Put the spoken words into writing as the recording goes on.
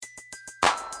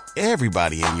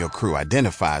Everybody in your crew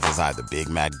identifies as either Big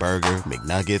Mac Burger,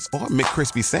 McNuggets, or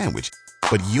McCrispy Sandwich.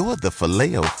 But you're the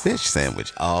Filet-O-Fish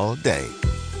Sandwich all day.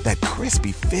 That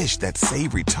crispy fish, that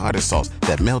savory tartar sauce,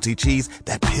 that melty cheese,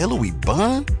 that pillowy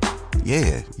bun.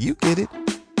 Yeah, you get it.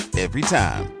 Every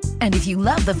time. And if you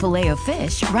love the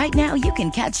Filet-O-Fish, right now you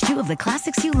can catch two of the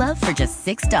classics you love for just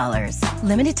 $6.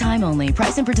 Limited time only.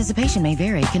 Price and participation may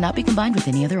vary. Cannot be combined with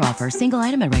any other offer. Single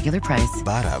item at regular price.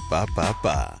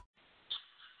 Ba-da-ba-ba-ba.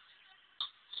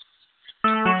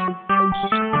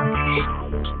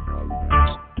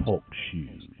 Talk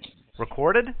shoes.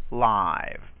 Recorded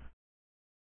live.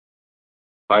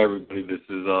 Hi, everybody. This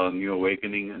is New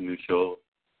Awakening, a new show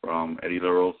from Eddie La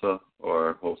Rosa,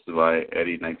 or hosted by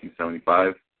Eddie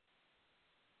 1975.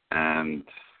 And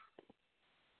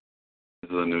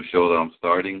this is a new show that I'm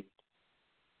starting.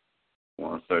 I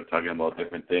want to start talking about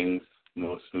different things,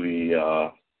 mostly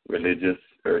religious,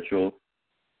 spiritual,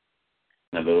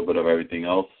 and a little bit of everything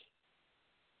else.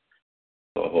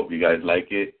 So I hope you guys like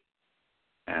it.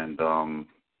 And I'm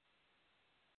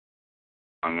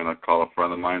going to call a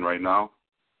friend of mine right now.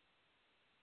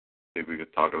 See if we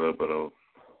could talk a little bit of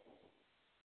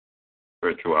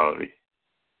spirituality.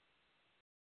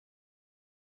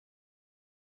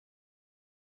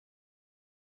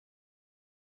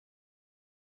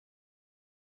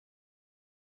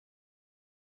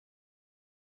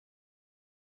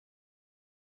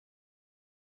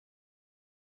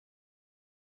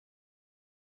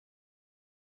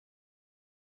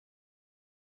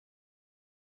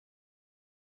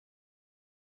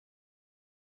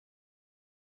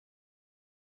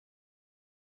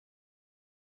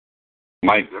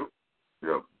 Mike,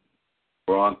 yep.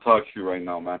 We're on Talk Show right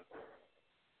now, man.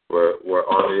 We're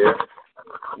on the air.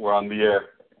 We're on the air.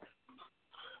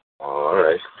 All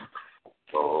right.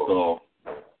 So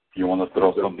you want to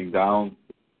throw something down?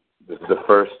 This is the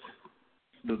first.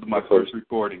 This is my first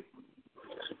recording.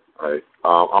 All right.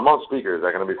 I'm on speaker. Is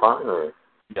that going to be fine? Or?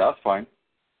 Yeah, that's fine.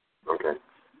 Okay.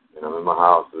 And I'm in my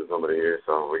house. There's nobody here,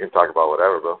 so we can talk about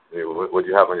whatever, bro. What do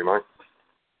you have on your mind?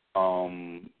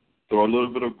 Throw a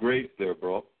little bit of grace there,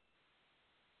 bro.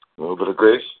 A little bit of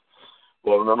grace.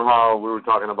 Well, remember how we were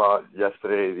talking about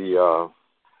yesterday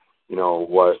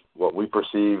what we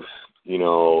perceive,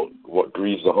 what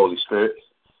grieves the Holy Spirit,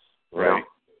 right?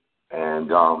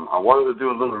 And I wanted to do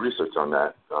a little research on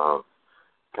that.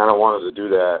 Kind of wanted to do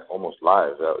that almost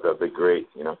live. That'd be great,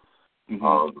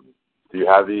 Mm-hmm. Do you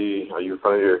have are you in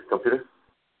front of your computer?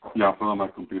 Yeah, I'm in front of my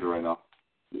computer right now.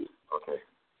 Okay.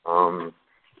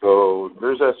 So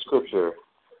there's that scripture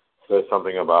that says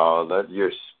something about let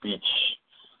your speech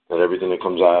and everything that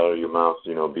comes out of your mouth,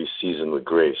 be seasoned with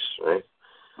grace, right?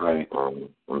 Right.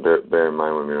 Bear in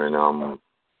mind with me right now,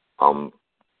 I'm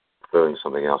filling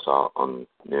something else out on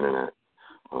the internet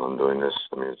while I'm doing this.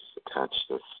 Let me just attach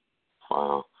this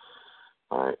file.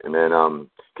 All right. And then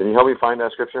can you help me find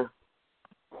that scripture?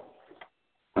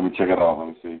 Let me check it out. Let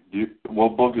me see.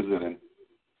 What book is it in?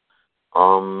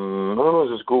 No,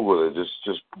 just Google it.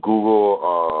 Just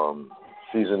Google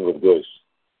seasoned with grace.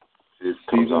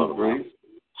 Seasoned with grace?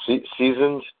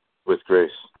 Seasoned with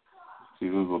grace.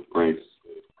 Seasoned with grace.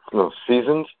 No,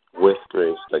 seasoned with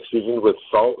grace. Like seasoned with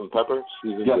salt and pepper.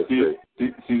 Seasoned with grace.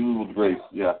 Seasoned with grace.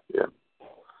 Yeah. Yeah.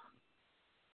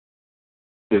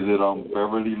 Is it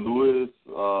Beverly Lewis?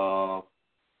 Oh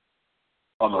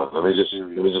no. Let me just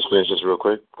finish this real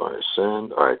quick. All right,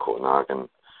 send. All right, cool. Now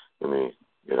let me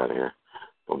get out of here.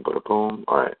 Boom, boom, boom.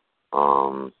 All right.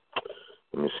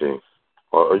 Let me see.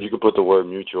 Or you could put the word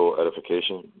mutual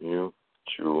edification.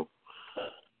 Mutual.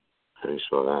 How do you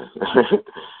spell that?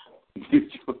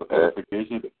 Mutual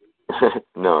edification?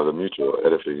 No, the mutual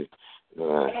edification.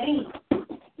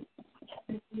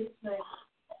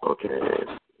 Okay.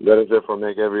 Let us therefore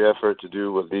make every effort to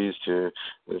do what leads to,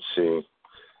 let's see.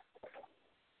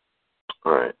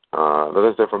 All right. Let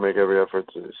us therefore make every effort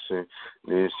to see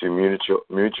leads to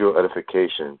mutual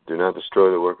edification. Do not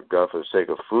destroy the work of God for the sake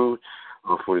of food.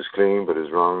 All food is clean, but it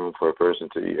is wrong for a person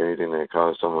to eat anything that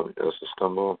causes someone else to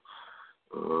stumble.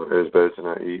 It is better to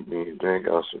not eat meat and drink,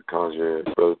 else would cause your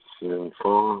brother to sin and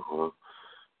fall.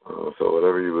 So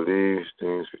whatever you believe,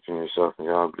 things between yourself and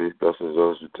God, believe blessed is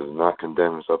those who does not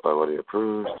condemn himself by what he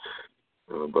approves.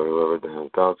 But whoever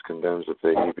has doubts condemns if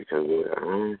they eat because they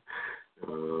are.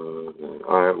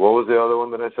 All right, what was the other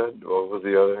one that I said? What was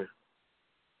the other?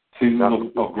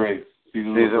 Season of grace.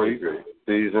 Season of grace.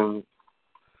 Season.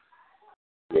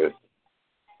 Good.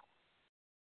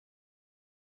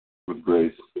 With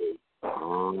grace.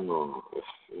 Oh,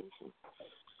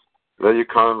 let your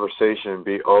conversation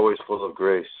be always full of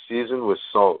grace, seasoned with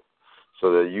salt,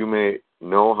 so that you may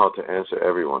know how to answer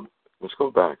everyone. Let's go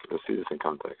back. Let's see this in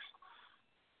context.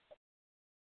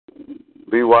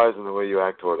 Be wise in the way you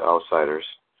act toward outsiders.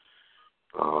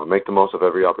 Make the most of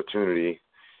every opportunity.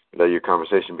 Let your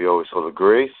conversation be always full of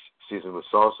grace, seasoned with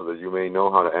salt, so that you may know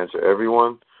how to answer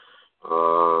everyone.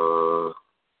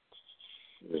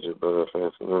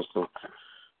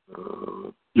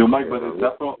 Yo, Mike, but is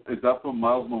that from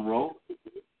Miles Monroe?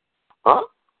 Huh?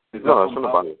 No, that's from the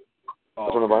Bible.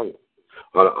 That's from the Bible.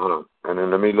 Hold on. And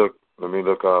then let me look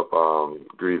up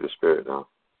grieve the spirit now.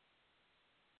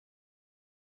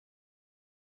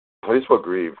 How do you spell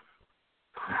grieve?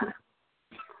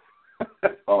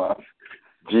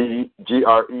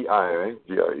 G-R-E-I, right?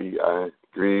 G-R-E-I.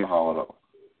 Grieve. Hold on.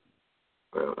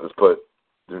 Well, let's put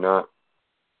do not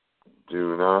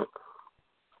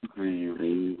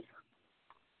Grieve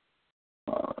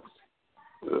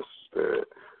the spirit,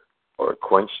 or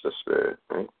quench the spirit,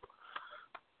 right?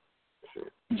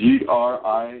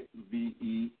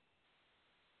 G-R-I-V-E-E.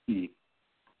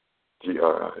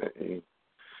 G-R-I-E.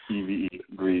 E-V-E.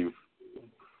 Grieve.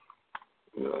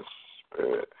 The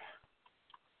spirit.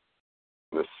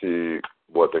 Let's see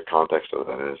what the context of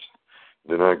that is.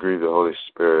 Do not grieve the Holy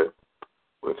Spirit,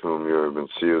 with whom you have been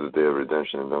sealed the day of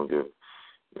redemption, and don't give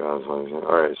God's Holy Spirit.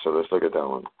 All right, so let's look at that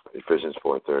one. Ephesians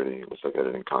 4:30. Let's look at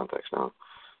it in context now.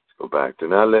 Let's go back. Do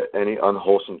not let any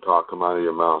unwholesome talk come out of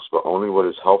your mouths, but only what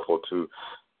is helpful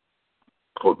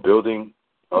for building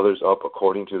others up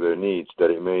according to their needs, that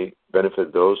it may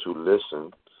benefit those who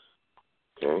listen.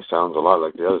 Okay, sounds a lot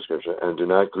like the other scripture. And do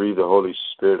not grieve the Holy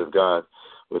Spirit of God,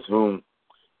 with whom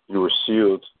you were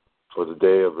sealed for the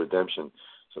day of redemption.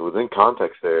 So within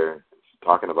context there, it's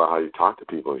talking about how you talk to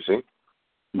people, you see?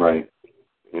 Right.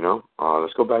 You know?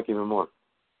 Let's go back even more.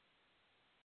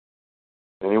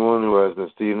 Anyone who has been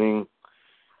stealing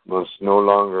must no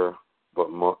longer, but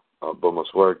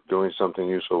must work, doing something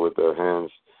useful with their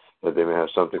hands, that they may have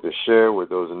something to share with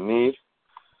those in need.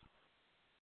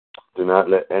 Do not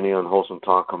let any unwholesome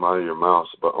talk come out of your mouths,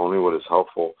 but only what is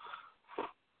helpful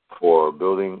for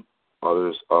building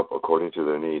others up according to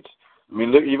their needs. I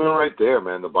mean, look, even right there,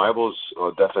 man, the Bible's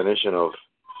definition of,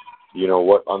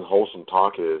 what unwholesome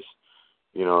talk is,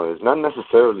 is not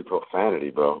necessarily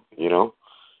profanity, bro,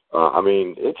 I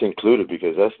mean, it's included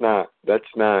because that's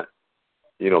not,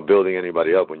 building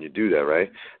anybody up when you do that,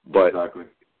 right? But, exactly.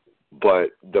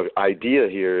 But the idea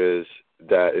here is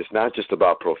that it's not just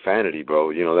about profanity,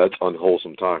 bro. That's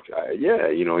unwholesome talk.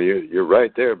 You're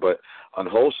right there, but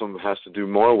unwholesome has to do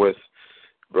more with,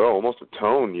 bro, almost a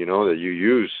tone, that you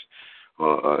use.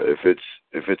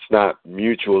 If it's not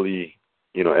mutually,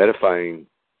 edifying,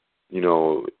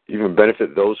 even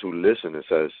benefit those who listen, it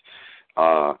says.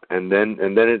 And then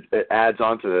it adds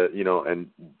on to the,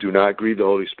 and do not grieve the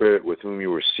Holy Spirit, with whom you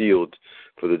were sealed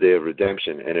for the day of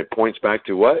redemption. And it points back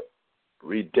to what?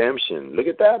 Redemption. Look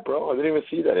at that, bro. I didn't even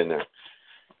see that in there.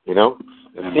 The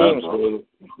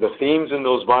themes in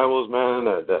those Bibles, man,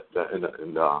 in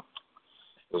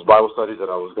those Bible studies that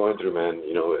I was going through, man,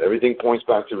 everything points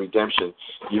back to redemption.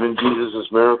 Even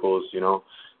Jesus' miracles,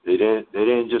 they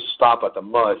didn't just stop at the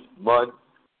mud. Mud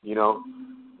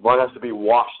has to be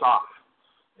washed off,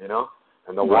 and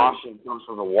the washing comes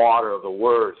from the water of the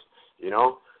Word,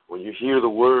 When you hear the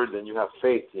Word, then you have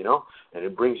faith, and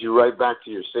it brings you right back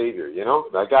to your Savior,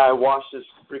 That guy washed his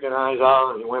freaking eyes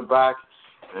out, and he went back,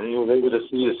 and he was able to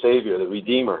see the Savior, the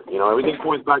Redeemer. Everything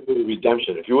points back to the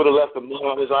redemption. If you would have left the mud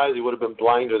on his eyes, he would have been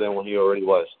blinder than when he already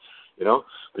was,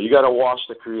 But you got to wash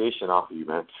the creation off of you,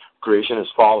 man. Creation has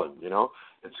fallen,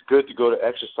 It's good to go to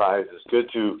exercise. It's good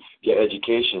to get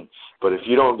education. But if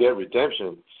you don't get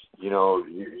redemption, you're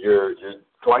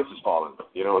twice as fallen.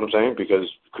 You know what I'm saying? Because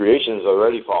creation is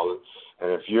already fallen,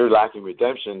 and if you're lacking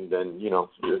redemption, then you're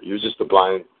just a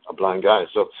blind guy.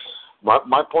 So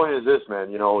my point is this,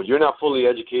 man. You're not fully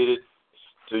educated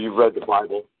till you've read the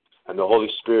Bible, and the Holy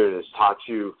Spirit has taught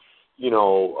you,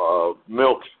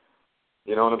 milk.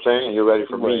 You know what I'm saying? And you're ready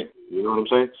for meat. You know what I'm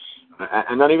saying?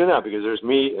 And not even that, because there's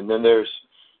meat, and then there's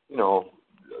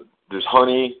there's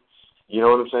honey. You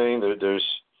know what I'm saying?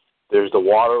 There's the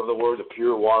water of the Word, the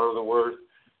pure water of the Word.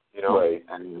 Right.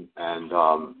 And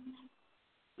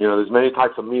there's many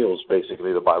types of meals,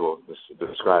 basically, the Bible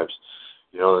describes.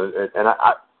 And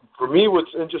I for me,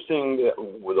 what's interesting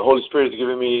with the Holy Spirit is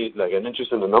giving me like an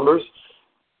interest in the numbers,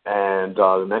 and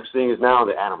the next thing is now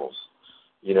the animals.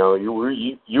 You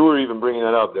were even bringing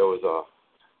that up. You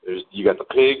got the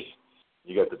pig,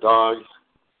 you got the dogs.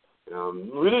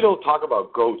 We really don't talk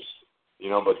about goats,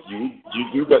 but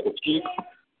you got the sheep,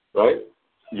 right?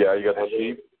 Yeah, you got the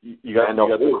sheep. You got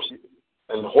the horse.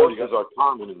 And horses are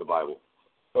common in the Bible.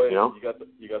 Oh, yeah. You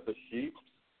got the sheep,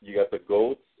 you got the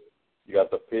goats, you got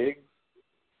the pigs,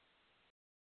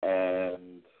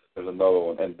 and there's another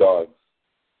one, and dogs.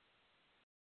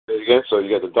 Again, so you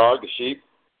got the dog, the sheep.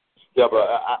 Yeah, but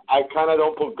I kind of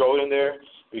don't put goat in there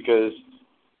because.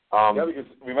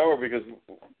 Because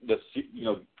the sheep,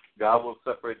 God will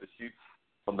separate the sheep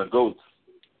from the goats.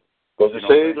 Does it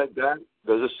say like that?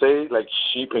 Does it say like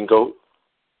sheep and goat?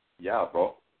 Yeah,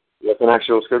 bro. That's an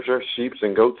actual scripture, sheep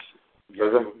and goats.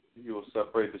 Yeah, he will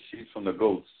separate the sheep from the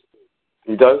goats.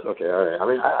 He does? Okay, all right. I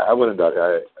mean, I wouldn't doubt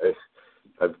it.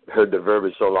 I've heard the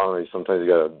verbiage so long that sometimes you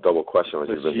got to double question what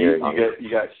you've been hearing. You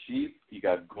got sheep, you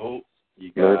got goats,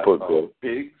 you got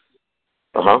pigs,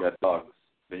 and you got dogs.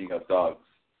 Then you got dogs.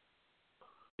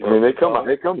 I mean, it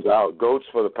comes out. Goats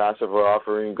for the Passover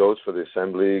offering, goats for the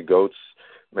assembly, goats,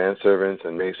 manservants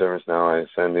and maidservants now are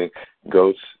ascending,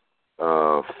 goats,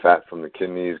 fat from the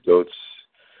kidneys, goats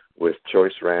with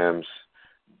choice rams,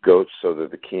 goats so that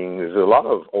the king. There's a lot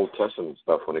of Old Testament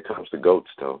stuff when it comes to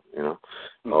goats, though.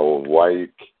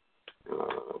 White.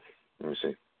 Let me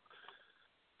see.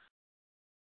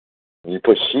 When you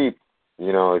put sheep,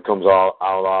 it comes all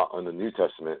out on the New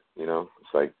Testament.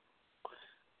 It's like.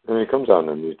 I mean, it comes out in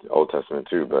the New Old Testament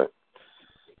too, but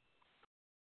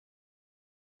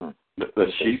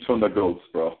the sheep from the goats,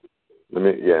 bro. Let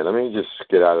me just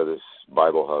get out of this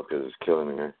Bible hub because it's killing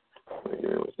me here. Give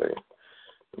me 1 second.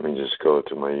 Let me just go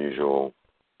to my usual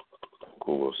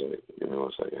Google site. Give me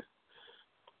 1 second.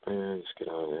 Just get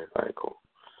out of there. All right, cool.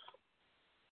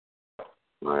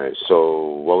 All right, so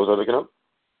what was I looking up?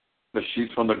 The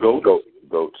sheep from the goats?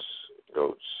 Goats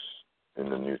in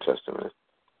the New Testament.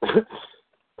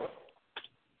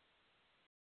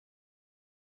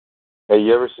 Hey,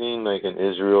 you ever seen like in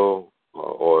Israel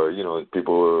or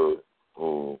people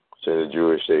who say the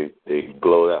Jewish they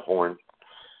blow that horn?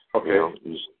 Okay.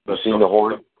 You seen the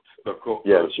horn? The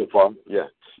shofar. Yeah.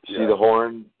 You see the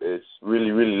horn? It's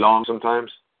really, really long sometimes.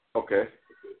 Okay.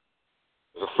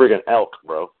 It's a friggin' elk,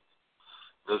 bro.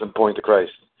 It doesn't point to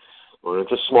Christ. When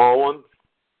it's a small one,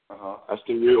 that's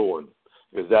the real one.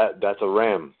 Because that's a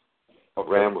ram. A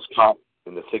ram was caught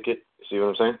in the thicket. See what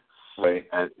I'm saying? Right.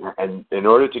 And in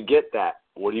order to get that,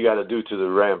 what do you got to do to the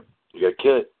ram? You got to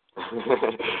kill it.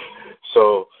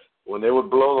 So when they would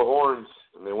blow the horns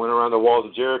and they went around the walls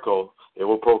of Jericho, they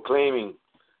were proclaiming,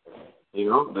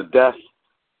 the death,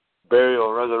 burial,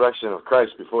 and resurrection of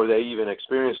Christ before they even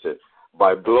experienced it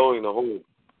by blowing the horn.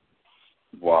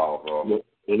 Wow, bro.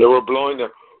 And they were blowing the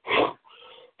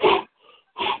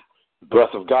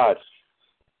breath of God.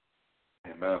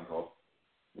 Amen, bro.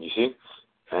 You see?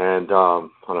 And,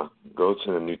 hold on, goats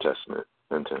in the New Testament.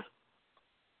 Enter.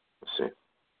 Let's see.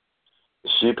 The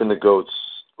sheep and the goats,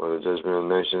 or the judgment of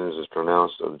the nations, is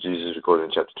pronounced of Jesus recorded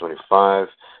in chapter 25.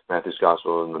 Matthew's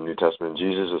Gospel in the New Testament.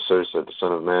 Jesus asserts that the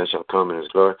Son of Man shall come in his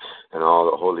glory, and all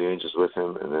the holy angels with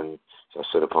him, and then shall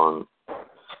sit upon the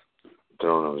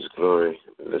throne of his glory.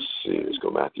 Let's see. Let's go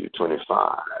Matthew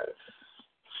 25.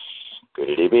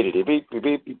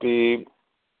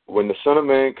 When the Son of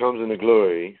Man comes in the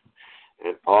glory,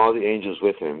 and all the angels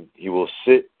with him, he will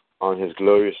sit on his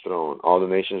glorious throne. All the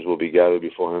nations will be gathered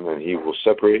before him, and he will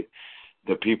separate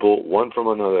the people one from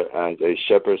another as a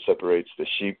shepherd separates the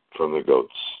sheep from the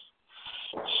goats.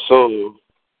 So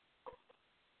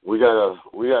we gotta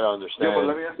understand. Yeah, but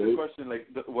let me ask you a question. Like,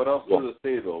 what else does it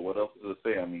say though? What else does it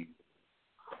say? I mean,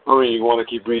 you want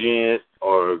to keep reading it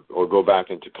or go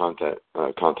back into context.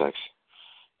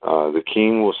 The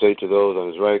king will say to those on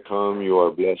his right, "Come, you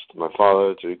are blessed, my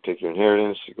Father, to take your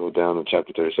inheritance." You go down to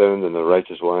chapter 37, then the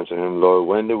righteous will answer him, "Lord,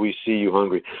 when did we see you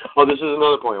hungry?" Oh, this is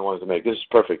another point I wanted to make. This is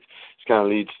perfect. This kind of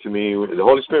leads to me. The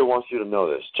Holy Spirit wants you to know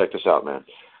this. Check this out, man.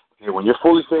 When you're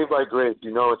fully saved by grace,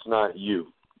 it's not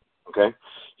you, okay?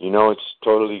 It's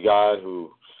totally God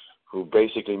who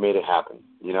basically made it happen,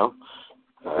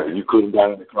 You couldn't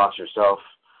die on the cross yourself.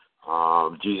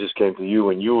 Jesus came to you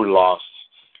when you were lost.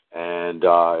 And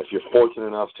if you're fortunate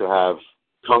enough to have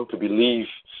come to believe,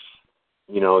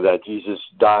 that Jesus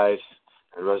died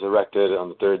and resurrected on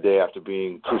the third day after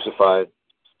being crucified,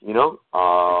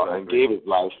 and gave his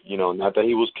life, not that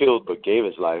he was killed, but gave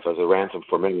his life as a ransom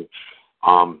for many,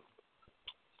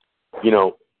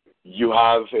 you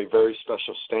have a very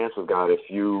special stance with God if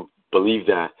you believe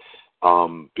that,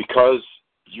 because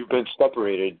you've been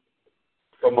separated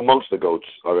from amongst the goats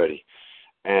already.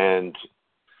 And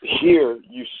here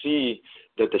you see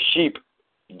that the sheep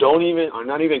are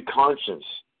not even conscious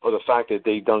of the fact that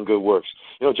they've done good works.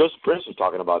 Joseph Prince was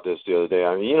talking about this the other day.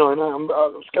 I mean, and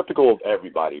I'm skeptical of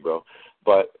everybody, bro,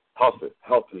 but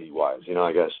healthy wise,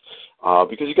 I guess,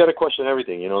 because you got to question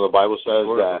everything. The Bible says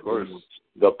that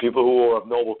the people who are of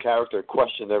noble character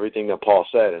questioned everything that Paul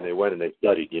said, and they went and they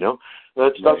studied.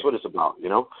 That's what it's about.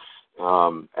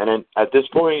 And then at this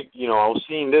point, I was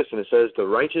seeing this, and it says the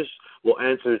righteous will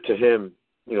answer to him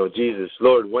Jesus,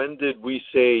 Lord, when did we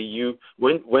see you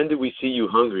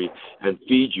hungry and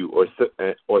feed you,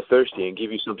 or thirsty and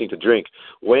give you something to drink?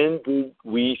 When did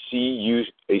we see you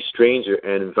a stranger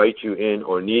and invite you in,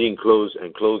 or needing clothes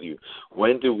and clothe you?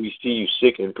 When did we see you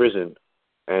sick in prison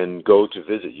and go to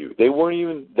visit you? They weren't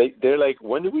even, they're like,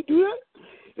 when did we do that?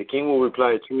 The king will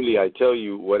reply, truly, I tell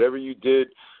you, whatever you did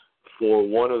for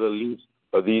one of the least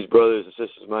of these brothers and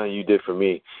sisters of mine, you did for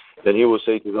me. Then he will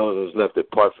say to those left,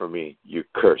 depart from me, you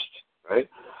cursed. Right?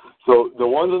 So the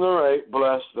ones on the right,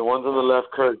 blessed. The ones on the left,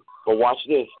 cursed. But watch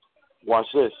this. Watch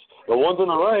this. The ones on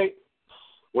the right,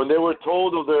 when they were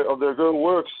told of their good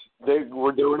works, they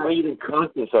were not even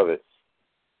conscious of it.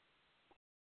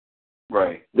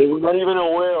 Right. They were not even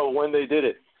aware of when they did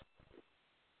it.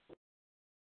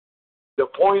 The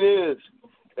point is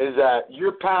that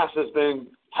your past has been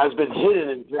hidden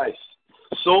in Christ.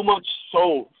 So much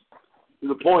so to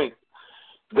the point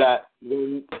that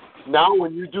now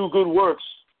when you do good works,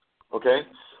 okay,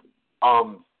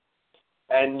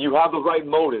 and you have the right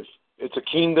motive, it's a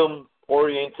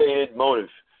kingdom-orientated motive,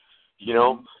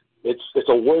 It's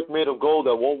a work made of gold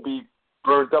that won't be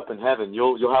burnt up in heaven.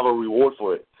 You'll have a reward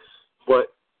for it. But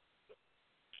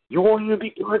you won't even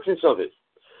be conscious of it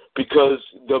because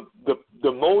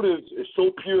the motive is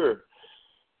so pure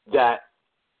that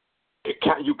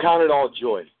you count it all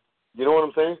joy. You know what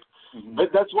I'm saying? Mm-hmm.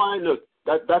 But that's why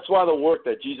that's why the work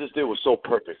that Jesus did was so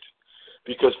perfect,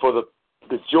 because for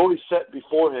the joy set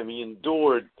before him, he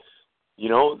endured,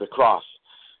 the cross,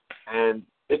 and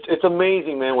it's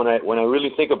amazing, man. When I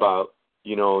really think about,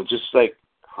 just like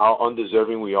how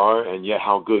undeserving we are, and yet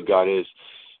how good God is.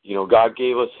 God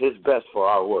gave us His best for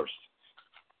our worst.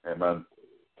 Amen.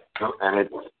 And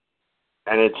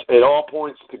it all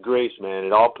points to grace, man.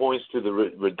 It all points to the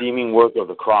redeeming work of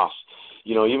the cross.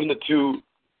 Even the two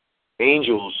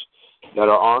angels that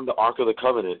are on the Ark of the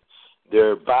Covenant,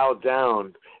 they're bowed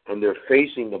down and they're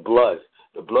facing the blood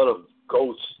of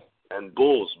goats and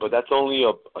bulls. But that's only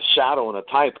a shadow and a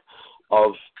type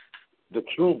of the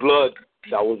true blood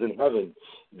that was in heaven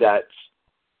that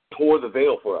tore the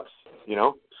veil for us.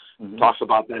 Mm-hmm. Talks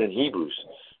about that in Hebrews.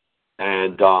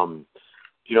 And,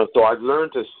 so I've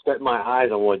learned to set my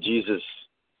eyes on what Jesus,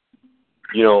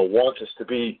 wants us to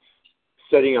be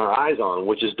setting our eyes on,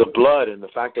 which is the blood and the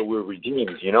fact that we're redeemed,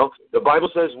 The Bible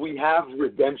says we have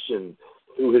redemption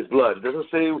through His blood. It doesn't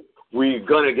say we're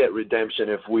going to get redemption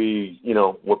if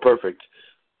we're perfect.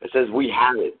 It says we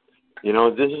have it.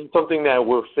 This is something that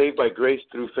we're saved by grace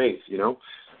through faith,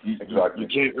 Exactly. You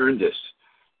can't earn this.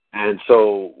 And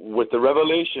so with the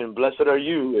revelation, blessed are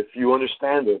you if you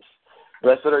understand this.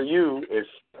 Blessed are you if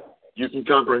you can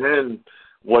comprehend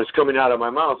what's coming out of my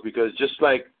mouth, because just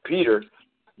like Peter,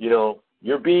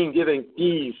 you're being given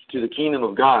keys to the kingdom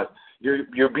of God.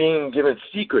 You're being given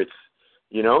secrets,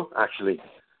 actually,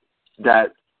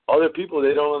 that other people,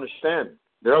 they don't understand.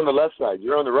 They're on the left side.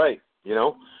 You're on the right,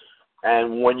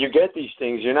 And when you get these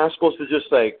things, you're not supposed to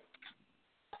just like,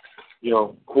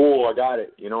 cool, I got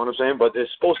it. You know what I'm saying? But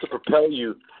it's supposed to propel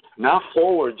you not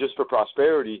forward just for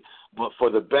prosperity, but for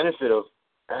the benefit of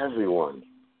everyone.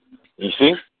 You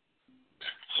see?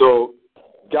 So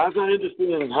God's not interested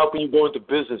in helping you go into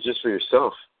business just for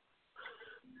yourself.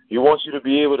 He wants you to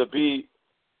be able to be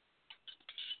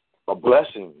a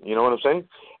blessing. You know what I'm saying?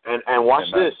 And watch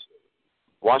Amen. this.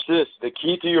 Watch this. The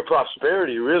key to your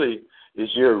prosperity really is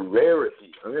your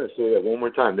rarity. I'm going to say that one more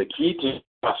time. The key to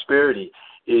prosperity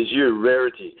is your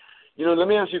rarity. Let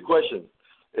me ask you a question.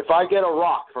 If I get a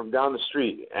rock from down the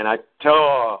street and I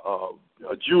tell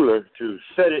a jeweler to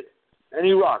set it,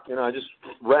 any rock, I just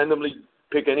randomly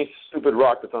pick any stupid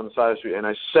rock that's on the side of the street and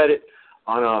I set it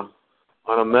on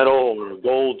a metal or a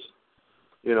gold,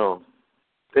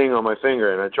 thing on my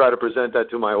finger, and I try to present that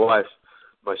to my wife,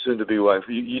 my soon-to-be wife.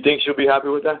 You think she'll be happy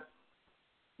with that?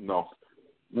 No.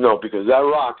 No, because that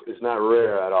rock is not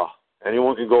rare at all.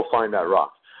 Anyone can go find that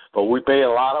rock. But we pay a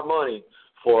lot of money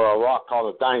for a rock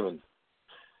called a diamond.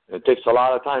 It takes a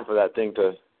lot of time for that thing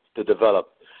to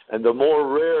develop. And the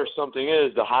more rare something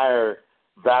is, the higher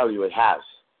value it has.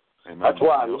 Amen. That's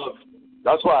why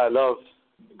I love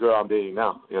the girl I'm dating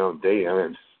now.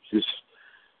 She's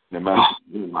Amen.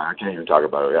 I can't even talk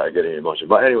about her. I get any emotion.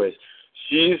 But anyways,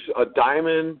 she's a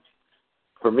diamond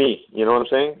for me. You know what I'm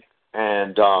saying?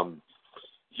 And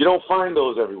you don't find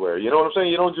those everywhere. You know what I'm saying?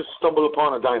 You don't just stumble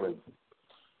upon a diamond.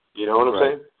 You know what I'm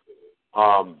saying?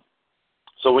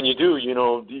 So when you do,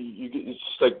 it's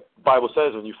just like the Bible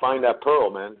says, when you find that pearl,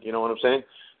 man, you know what I'm saying?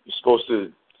 You're supposed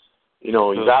to,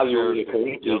 evaluate it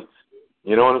correctly.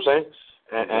 You know what I'm saying?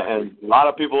 And a lot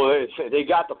of people, they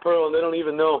got the pearl and they don't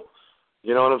even know.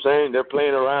 You know what I'm saying? They're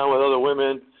playing around with other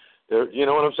women. You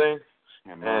know what I'm saying?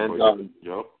 And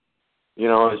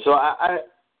so I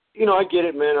get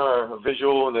it, man. Our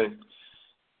visual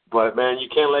but man, you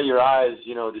can't let your eyes,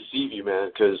 deceive you, man.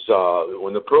 Because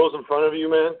when the pearl's in front of you,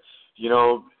 man,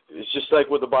 it's just like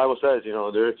what the Bible says. You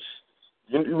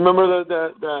remember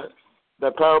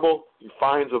that parable? He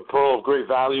finds a pearl of great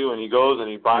value, and he goes and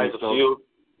he buys a field.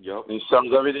 Yep. And he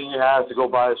sells everything he has to go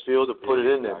buy his field to put it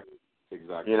in there.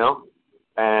 Exactly.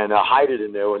 And hide it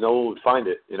in there where no one would find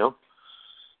it.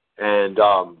 And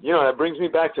that brings me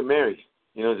back to Mary.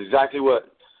 It's exactly what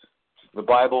the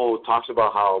Bible talks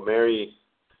about, how Mary,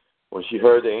 when she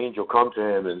heard the angel come to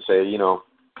him and say,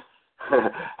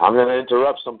 I'm going to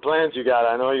interrupt some plans you got.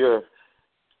 I know you're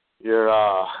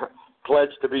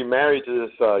pledged to be married to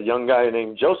this young guy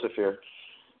named Joseph here,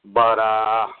 but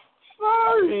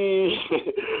sorry,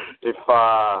 if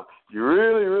you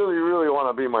really, really, really want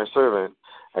to be my servant,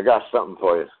 I got something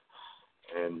for you.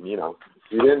 And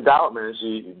she didn't doubt, man.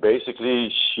 She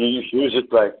was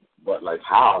just like, but like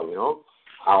how,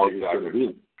 how is it going to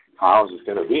be? How is it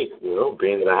going to be?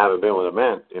 Being that I haven't been with a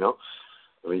man,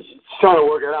 I mean, she's trying to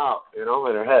work it out, in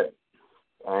her head.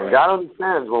 And God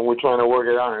understands when we're trying to work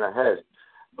it out in our head.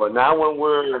 But now when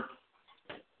we're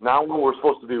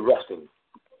supposed to be resting,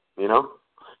 remember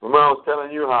I was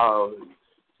telling you how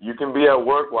you can be at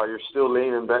work while you're still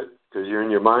laying in bed because you're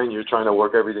in your mind, you're trying to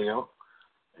work everything out,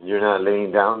 and you're not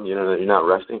laying down, you're not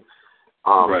resting.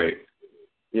 Right.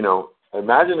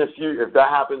 Imagine if that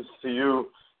happens to you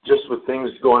just with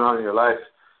things going on in your life.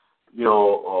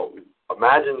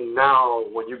 Imagine now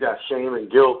when you got shame and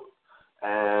guilt,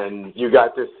 and you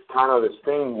got this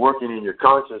thing working in your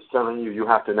conscience telling you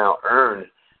have to now earn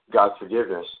God's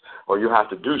forgiveness, or you have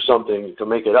to do something to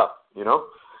make it up,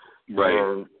 Right.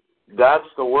 And that's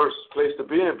the worst place to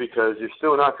be in, because you're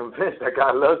still not convinced that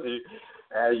God loves you,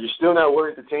 and you're still not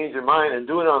willing to change your mind and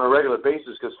doing it on a regular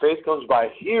basis, because faith comes by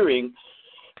hearing,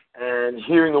 and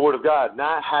hearing the word of God,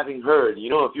 not having heard.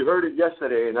 If you heard it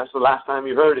yesterday and that's the last time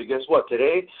you heard it, guess what?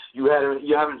 Today you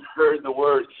haven't heard the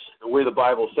word the way the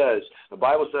Bible says. The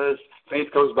Bible says faith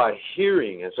comes by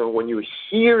hearing. And so when you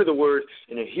hear the word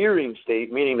in a hearing state,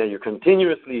 meaning that you're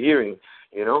continuously hearing,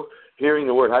 hearing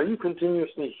the word. How do you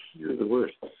continuously hear the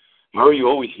word? How are you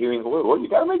always hearing the word? Well, you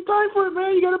got to make time for it,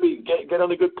 man. You got to get on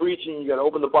the good preaching. You got to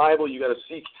open the Bible. You got to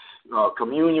seek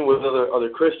communion with other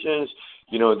Christians.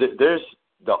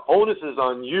 The onus is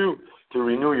on you to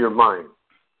renew your mind.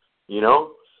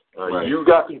 Right. You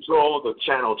got control of the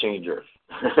channel changer.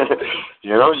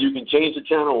 You can change the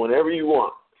channel whenever you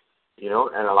want.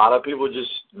 And a lot of people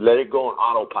just let it go on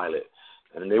autopilot,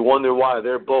 and they wonder why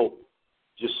their boat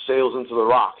just sails into the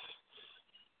rocks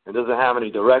and doesn't have any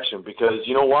direction. Because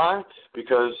you know why?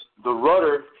 Because the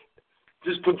rudder,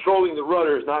 just controlling the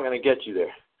rudder, is not going to get you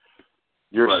there.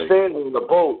 Your sail on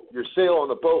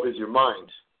the boat is your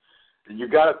mind. And you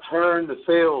got to turn the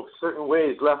sail certain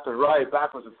ways, left and right,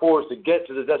 backwards and forwards, to get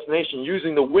to the destination,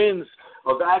 using the winds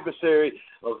of the adversary,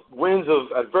 winds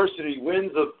of adversity,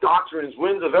 winds of doctrines,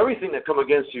 winds of everything that come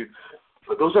against you.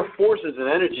 But those are forces and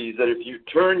energies that if you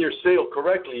turn your sail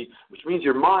correctly, which means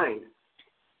your mind,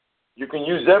 you can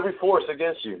use every force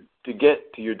against you to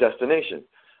get to your destination.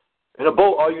 In a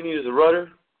boat, all you need is a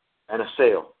rudder and a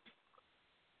sail,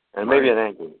 and maybe an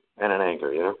anchor,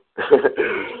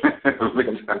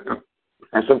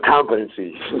 and some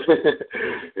competency,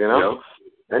 Yep.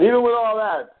 And even with all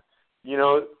that,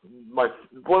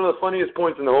 one of the funniest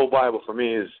points in the whole Bible for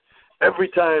me is every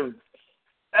time,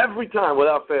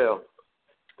 without fail,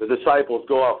 the disciples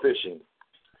go out fishing.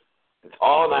 It's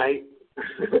all night,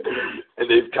 and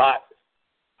they've caught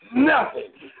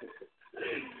nothing.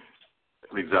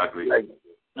 Exactly.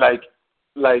 Like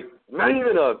not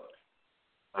even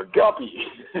a guppy.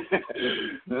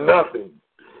 Nothing.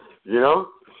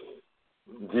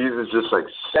 Jesus just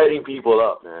setting people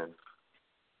up, man.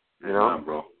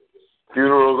 Bro.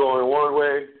 Funeral going one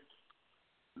way,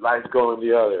 life going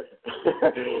the other.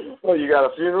 Oh, you got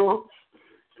a funeral?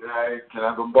 Can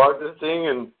I bombard this thing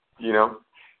and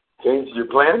change your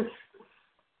plans?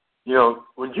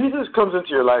 When Jesus comes into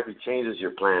your life, he changes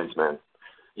your plans, man.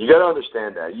 You got to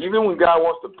understand that. Even when God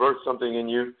wants to birth something in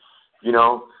you, you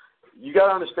got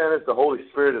to understand it's the Holy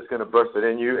Spirit that's going to birth it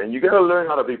in you, and you got to learn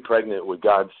how to be pregnant with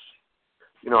God's.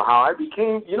 How I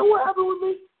became, what happened with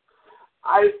me?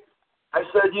 I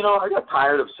said, I got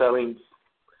tired of selling,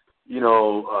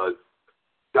 $1,000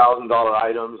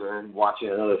 items and watching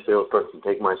another salesperson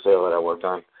take my sale that I worked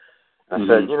on. I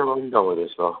said, I'm done with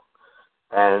this, bro.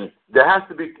 And there has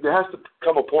to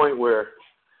come a point where,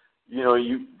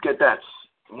 you get that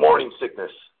morning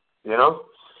sickness,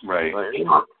 Right.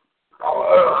 I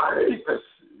hate this.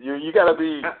 You gotta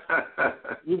be,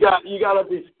 you gotta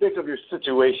be sick of your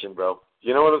situation, bro.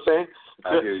 You know what I'm saying?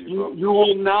 I hear you, bro. You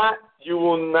will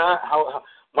not, how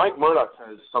Mike Murdoch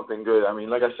says something good. I mean,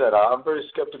 like I said, I'm very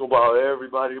skeptical about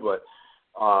everybody, but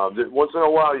once in a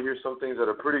while you hear some things that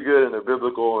are pretty good and they're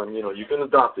biblical, and, you know, you can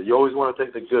adopt it. You always want to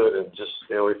take the good and just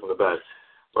stay away from the bad.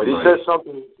 But he said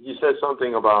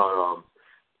something about,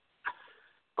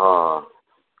 God,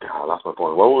 I lost my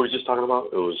point. What were we just talking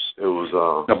about? It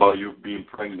was about you being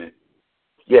pregnant.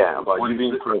 Yeah, about you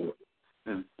being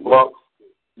pregnant. Well,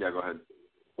 yeah, go ahead.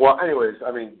 Well, anyways,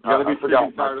 I mean, I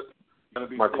forgot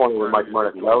my point with Mike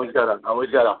Murdoch. I always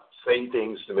gotta say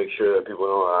things to make sure that people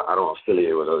know I don't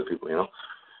affiliate with other people, you know.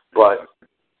 But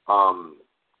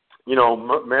you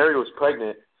know, Mary was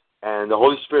pregnant, and the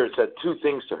Holy Spirit said two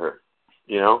things to her,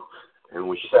 you know. And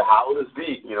when she said, "How will this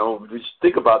be?" You know, just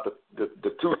think about the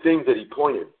two things that he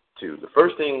pointed to. The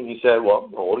first thing he said, "Well,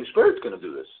 the Holy Spirit's going to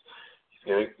do this.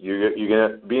 You're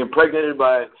going to be impregnated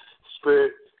by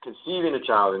Spirit, conceiving a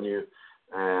child in you."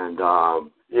 And,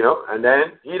 you know, and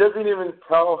then he doesn't even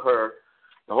tell her,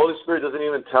 the Holy Spirit doesn't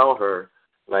even tell her,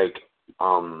 like,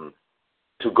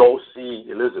 to go see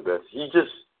Elizabeth. He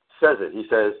just says it. He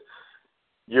says,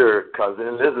 "Your cousin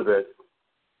Elizabeth."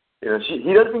 You know,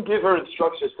 he doesn't give her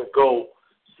instructions to go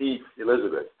see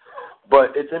Elizabeth.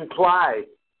 But it's implied.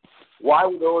 Why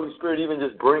would the Holy Spirit even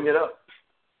just bring it up?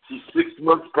 She's 6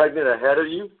 months pregnant ahead of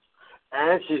you,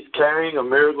 and she's carrying a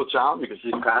miracle child because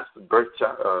she's past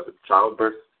the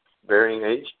childbearing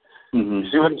age. Mm-hmm.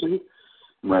 You see what I'm saying?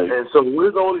 Right. And so what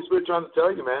is the Holy Spirit trying to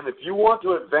tell you, man? If you want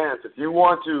to advance, if you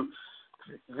want to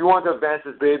advance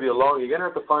this baby along, you're going to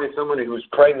have to find somebody who's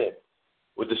pregnant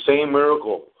with the same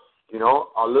miracle, you know,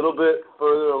 a little bit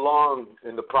further along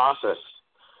in the process.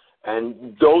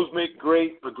 And those make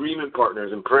great agreement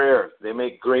partners in prayer. They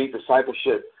make great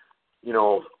discipleship, you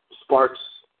know, sparks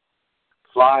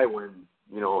fly when,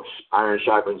 you know, iron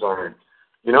sharpens iron.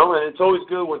 You know, and it's always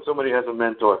good when somebody has a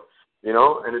mentor, you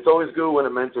know, and it's always good when a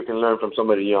mentor can learn from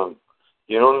somebody young.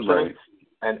 You know what I'm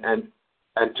saying?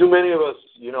 And too many of us,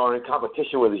 you know, are in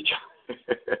competition with each other.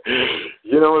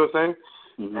 You know what I'm saying?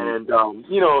 Mm-hmm. And,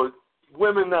 you know,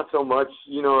 women not so much,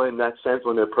 you know, in that sense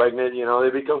when they're pregnant, you know, they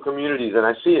become communities, and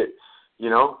I see it, you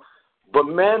know. But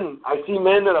men, I see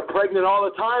men that are pregnant all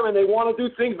the time, and they want to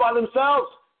do things by themselves.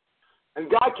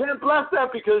 And God can't bless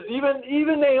that, because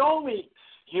even Naomi,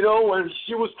 you know, when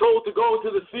she was told to go to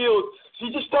the field,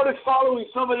 she just started following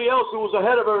somebody else who was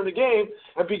ahead of her in the game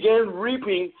and began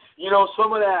reaping, you know,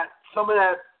 some of that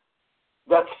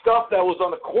stuff that was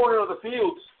on the corner of the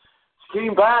fields. She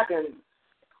came back and,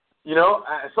 you know,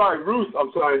 Ruth,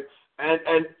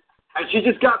 and she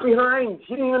just got behind.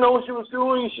 She didn't even know what she was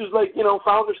doing. She was like, you know,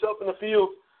 found herself in the field.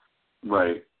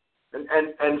 Right. And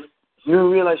you didn't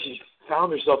realize she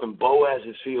found herself in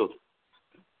Boaz's field.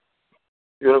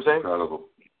 You know what I'm saying? Incredible.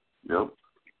 Yep.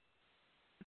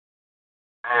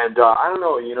 And I don't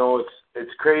know, you know,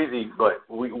 it's crazy, but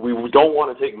we don't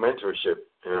want to take mentorship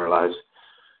in our lives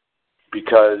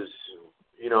because,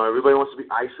 you know, everybody wants to be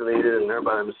isolated and they're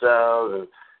by themselves and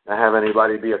not have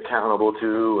anybody to be accountable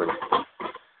to. And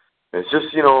it's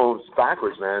just, you know, it's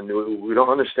backwards, man. We don't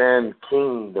understand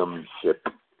kingdomship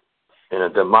in a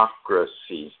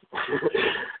democracy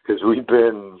because we've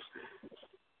been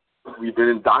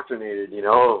indoctrinated, you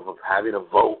know, of having a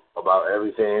vote about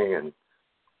everything. And,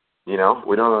 you know,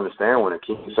 we don't understand when a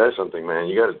king says something, man.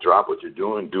 You got to drop what you're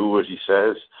doing, do what he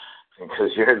says,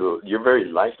 because your very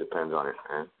life depends on it,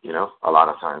 man. You know, a lot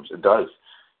of times it does.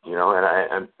 You know,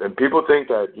 and people think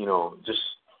that, you know, just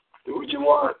do what you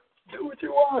want,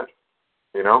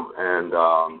 you know, and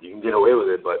you can get away with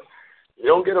it, but you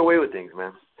don't get away with things,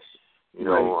 man. You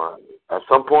know, at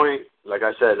some point, like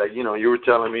I said, like, you know, you were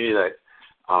telling me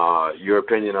that your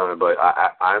opinion on it, but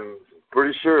I'm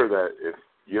pretty sure that if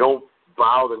you don't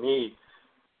bow the knee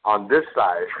on this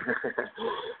side,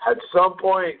 at some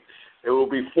point it will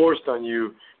be forced on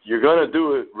you. You're going to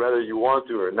do it whether you want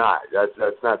to or not.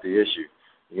 That's not the issue.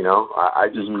 You know, I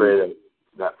just pray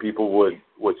that people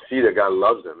would see that God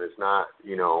loves them. It's not,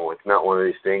 you know, it's not one of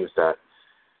these things that,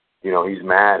 you know, he's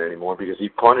mad anymore because he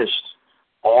punished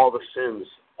all the sins,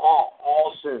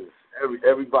 all sins,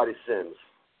 everybody's sins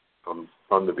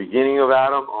from the beginning of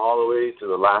Adam all the way to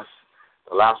the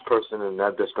last person in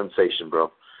that dispensation,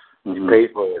 bro. He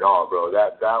paid for it all, bro.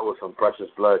 That was some precious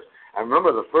blood. I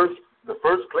remember the first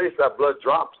place that blood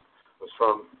dropped was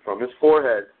from his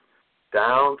forehead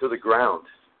down to the ground.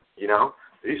 You know,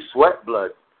 he sweat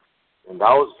blood, and that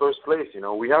was first place. You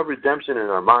know, we have redemption in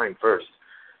our mind first,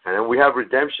 and then we have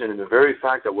redemption in the very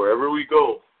fact that wherever we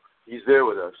go, he's there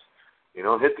with us. You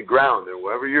know, hit the ground, and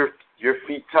wherever your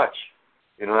feet touch,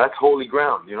 you know, that's holy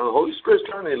ground. You know, the Holy Spirit's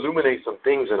trying to illuminate some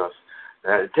things in us.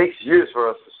 And it takes years for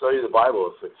us to study the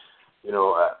Bible. if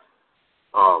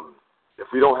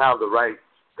we don't have the right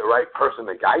person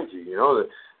to guide you,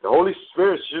 the Holy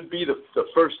Spirit should be the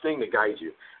first thing to guide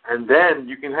you. And then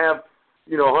you can have,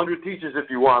 100 teachers if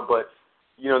you want, but,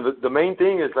 the main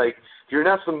thing is, like, if you're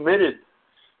not submitted,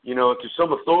 to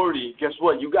some authority, guess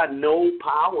what? You got no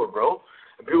power, bro.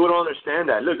 And people don't understand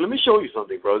that. Look, let me show you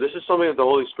something, bro. This is something that the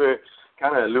Holy Spirit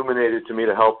kind of illuminated to me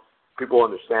to help people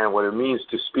understand what it means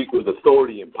to speak with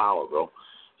authority and power, bro.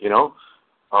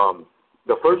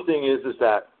 The first thing is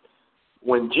that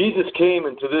when Jesus came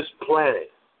into this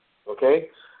planet, okay,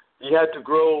 he had to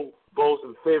grow both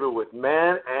in favor with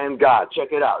man and God.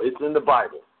 Check it out. It's in the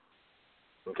Bible.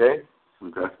 Okay?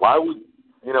 Why would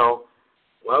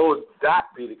that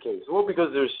be the case? Well,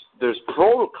 because there's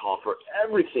protocol for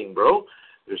everything, bro.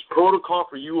 There's protocol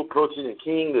for you approaching a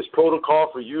king. There's protocol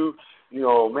for you,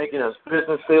 making a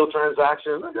business sale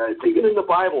transaction. Take it in the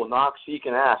Bible. Knock, seek,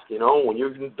 and ask. When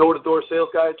you're a door-to-door sales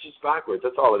guy, it's just backwards.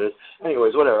 That's all it is.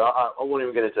 Anyways, whatever. I won't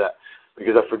even get into that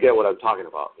because I forget what I'm talking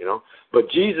about, But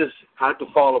Jesus had to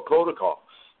follow protocol.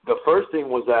 The first thing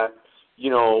was that,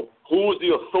 who was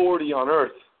the authority on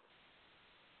earth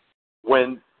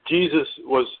when Jesus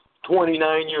was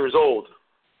 29 years old?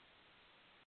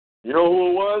 You know who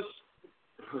it was?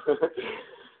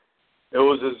 It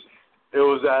was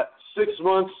that 6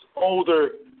 months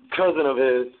older cousin of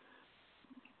his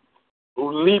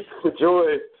who leaped for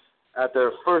joy at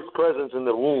their first presence in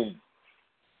the womb.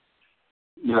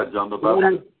 Yeah, John the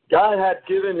Baptist. God had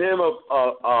given him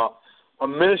a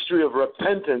ministry of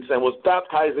repentance and was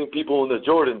baptizing people in the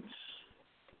Jordan.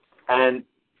 And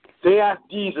they asked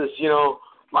Jesus,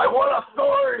 by what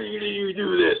authority do you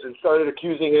do this? And started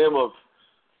accusing him of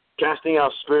casting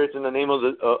out spirits in the name of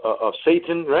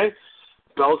Satan, right?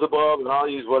 Beelzebub and all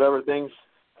these whatever things.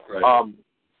 Right.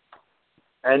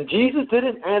 And Jesus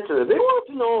didn't answer them. They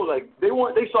wanted to know,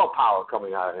 they saw power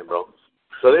coming out of him, bro.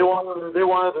 So they wanted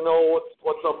to know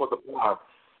what's up with the power.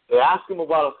 They asked him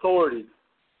about authority,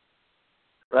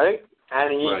 right?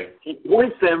 And he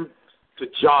points them to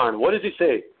John. What does he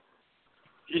say?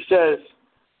 He says,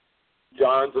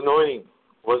 John's anointing,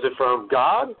 was it from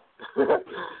God? He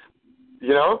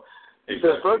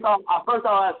says, first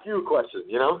I'll ask you a question,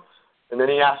 And then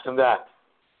he asked him that.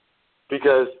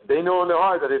 Because they know in their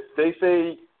heart that if they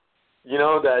say,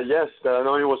 that yes, that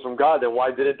anointing was from God, then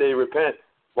why didn't they repent?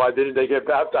 Why didn't they get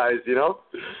baptized,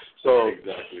 So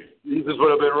exactly. Jesus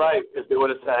would have been right if they would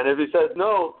have said. And if he says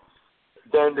no,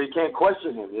 then they can't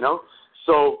question him,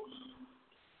 So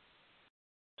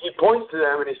he points to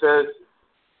them and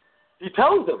he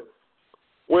tells them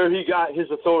where he got his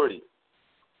authority.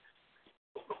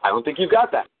 I don't think you've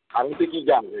got that. I don't think you've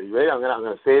got it. Are you ready? I'm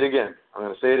gonna say it again. I'm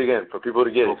gonna say it again for people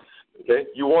to get it. Okay?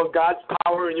 You want God's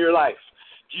power in your life.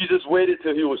 Jesus waited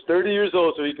till he was 30 years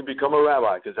old so he could become a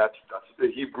rabbi, because that's the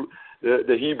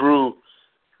Hebrew,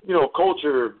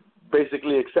 culture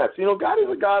basically accepts. God is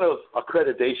a God of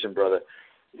accreditation, brother.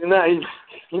 He's not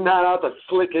out to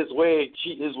cheat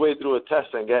his way through a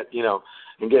test and get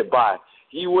by.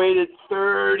 He waited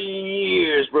 30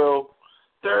 years, bro.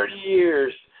 30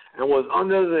 years. And was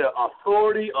under the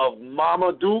authority of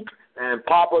Mama Duke and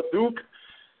Papa Duke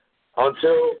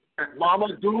until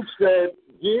Mama Duke said,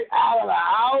 get out of the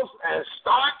house and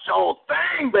start your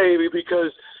thing, baby,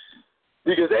 because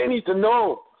they need to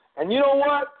know. And you know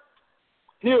what?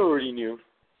 He already knew.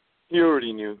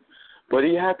 But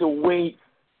he had to wait.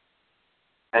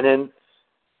 And then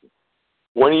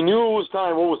when he knew it was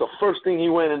time, what was the first thing he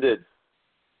went and did?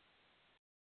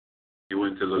 He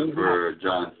went to look for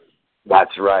John.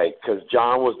 That's right, because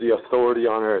John was the authority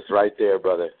on earth right there,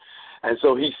 brother. And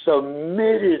so he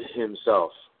submitted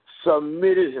himself.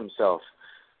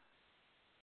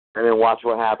 And then watch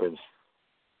what happens.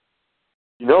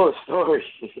 You know the story.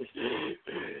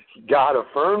 God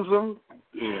affirms him,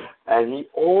 and he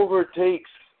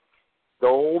overtakes the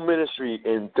whole ministry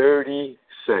in 30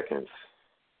 seconds.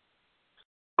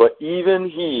 But even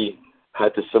he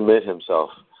had to submit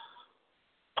himself.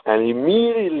 And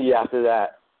immediately after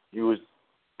that, he was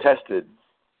tested.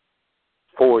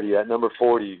 40. That number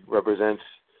 40 represents,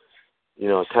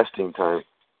 testing time.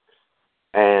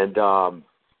 And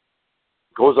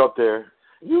goes up there.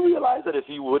 You realize that if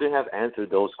he wouldn't have answered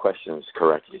those questions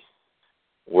correctly,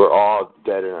 we're all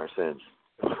dead in our sins.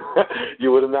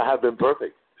 You would not have been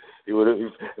perfect.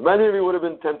 Imagine if he would have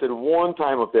been tempted one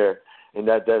time up there in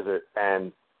that desert,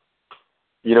 and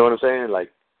you know what I'm saying?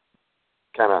 Like,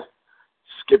 kind of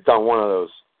skipped on one of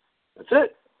those. That's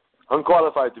it.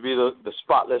 Unqualified to be the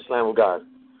spotless Lamb of God.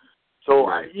 So,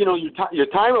 your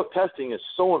time of testing is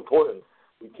so important.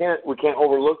 We can't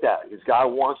overlook that, because God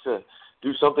wants to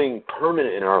do something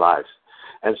permanent in our lives.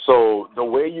 And so the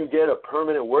way you get a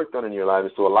permanent work done in your life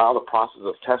is to allow the process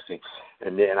of testing.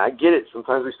 And I get it.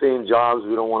 Sometimes we stay in jobs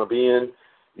we don't want to be in.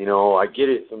 I get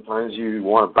it. Sometimes you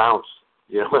want to bounce.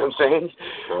 You know what I'm saying?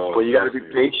 But you got to be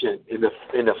patient in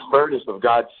the furnace of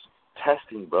God's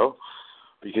testing, bro.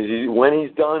 Because when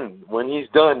he's done,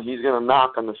 he's going to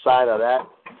knock on the side of that.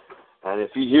 And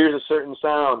if he hears a certain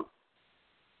sound,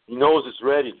 he knows it's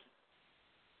ready.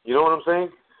 You know what I'm saying?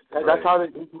 Right. That's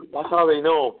how they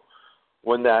know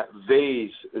when that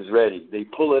vase is ready. They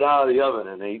pull it out of the oven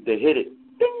and they hit it.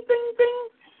 Ding, ding, ding.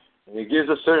 And it gives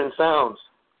a certain sound.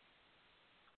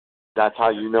 That's how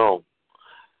you know.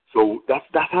 So that's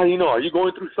how you know. Are you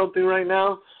going through something right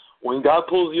now? When God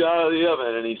pulls you out of the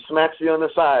oven and he smacks you on the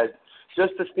side,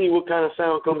 just to see what kind of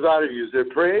sound comes out of you. Is there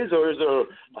praise or is there a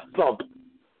thump?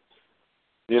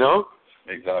 You know?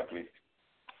 Exactly.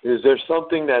 Is there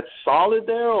something that's solid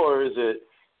there, or is it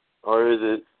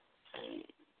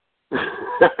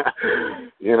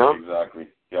you know? Exactly.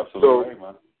 You're absolutely right,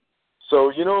 man.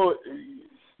 So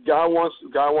God wants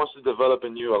to develop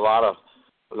in you a lot of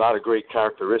great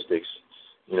characteristics.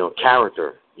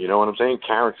 Character. You know what I'm saying?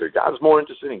 Character. God's more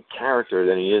interested in character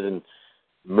than he is in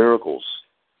miracles.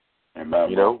 Amen.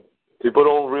 People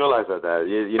don't realize that.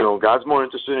 God's more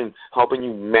interested in helping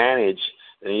you manage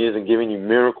than he is in giving you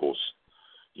miracles.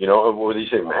 What do you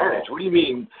say, manage? What do you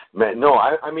mean? No,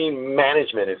 I mean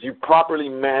management. If you properly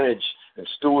manage and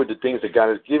steward the things that God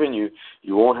has given you,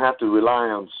 you won't have to rely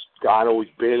on God always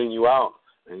bailing you out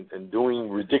and doing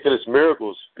ridiculous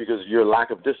miracles because of your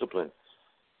lack of discipline.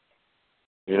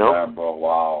 Yeah, bro,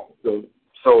 wow.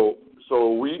 So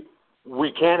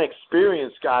we can't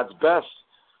experience God's best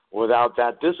without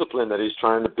that discipline that he's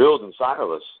trying to build inside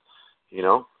of us,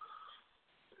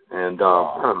 And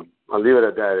I'll leave it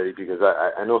at that, Eddie, because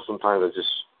I know sometimes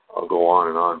I'll go on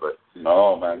and on, but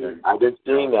no, man, I've been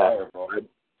seeing that.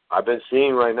 I've been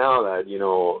seeing right now that,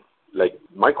 like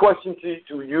my question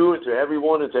to you and to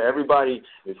everyone and to everybody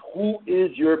is, who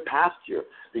is your pastor?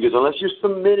 Because unless you're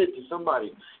submitted to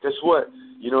somebody, guess what?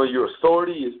 Your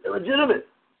authority is illegitimate.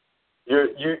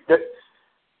 You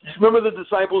remember the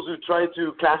disciples who tried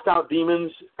to cast out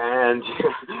demons, and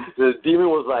the demon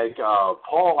was like,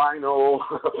 Paul, I know,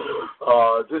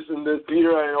 this and this,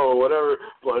 Peter, I know, whatever,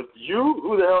 but you,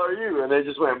 who the hell are you? And they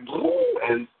just went boom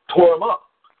and tore them up.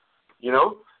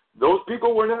 Those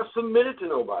people were not submitted to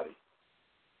nobody.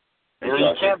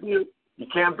 Exactly. You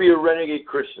can't be a renegade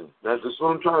Christian. That's just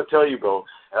what I'm trying to tell you, bro.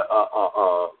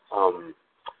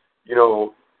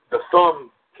 The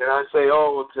thumb cannot say,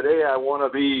 oh, today I want to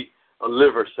be a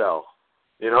liver cell,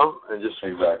 and just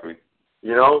exactly.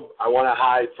 I want to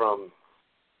hide from.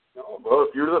 Bro,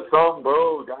 if you're the thumb,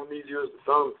 bro, God needs you as the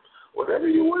thumb. Whatever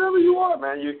you want,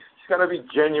 man. You just gotta be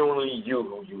genuinely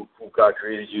you, who God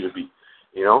created you to be.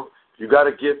 You got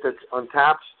a gift that's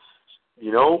untapped.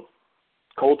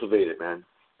 Cultivate it, man.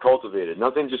 Cultivate it.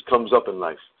 Nothing just comes up in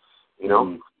life.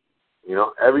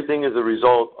 Everything is a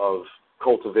result of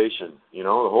cultivation. The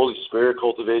Holy Spirit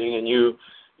cultivating in you.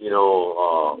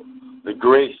 The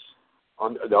grace,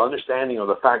 the understanding of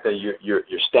the fact that you're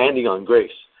standing on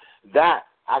grace. That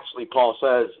actually, Paul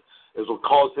says, is what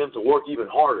caused him to work even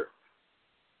harder.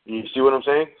 You see what I'm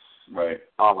saying? Right.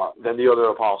 Than the other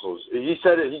apostles. He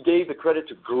said it. He gave the credit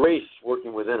to grace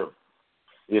working within him.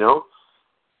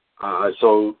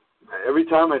 So every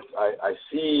time I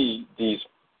see these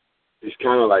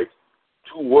kind of like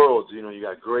two worlds, you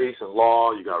got grace and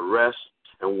law, you got rest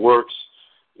and works.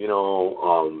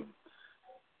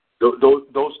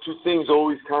 Those two things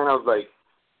always kind of like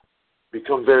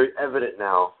become very evident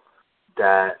now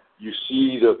that you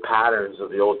see the patterns of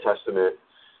the Old Testament.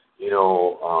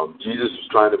 Jesus was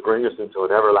trying to bring us into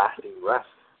an everlasting rest.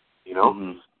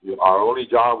 Our only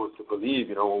job was to believe.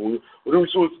 What are we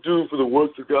supposed to do for the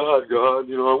works of God? God,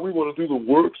 we want to do the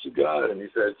works of God, and He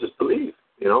says, just believe.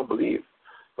 Believe.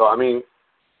 So I mean,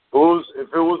 if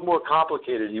it was more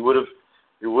complicated, He would have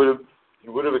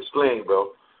explained,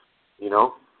 bro.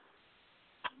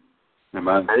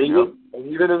 Amen. And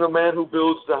even in the man who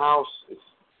builds the house, it's,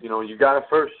 you got to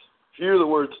first hear the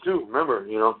words too. Remember,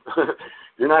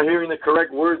 you're not hearing the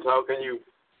correct words. How can you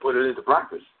put it into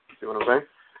practice? See what I'm saying?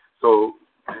 So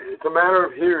it's a matter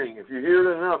of hearing. If you hear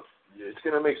it enough, it's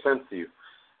going to make sense to you.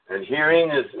 And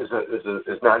hearing is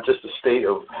not just a state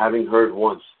of having heard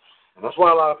once. And that's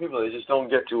why a lot of people, they just don't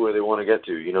get to where they want to get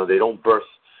to. They don't birth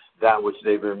that which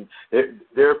they've been.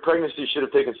 Their pregnancy should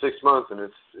have taken 6 months, and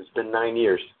it's been 9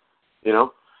 years.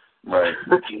 Right.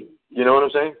 You know what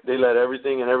I'm saying? They let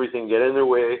everything get in their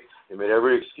way. They made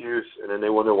every excuse, and then they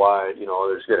wonder why,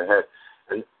 others get ahead.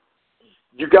 And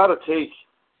you got to take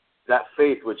that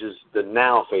faith, which is the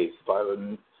now faith,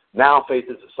 Now faith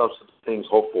is the substance of things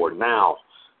hoped for. Now,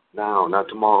 not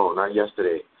tomorrow, not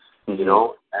yesterday. You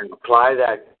know, and apply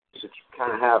that that you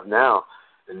kind of have now.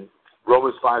 And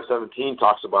Romans 5:17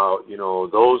 talks about, you know,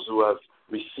 those who have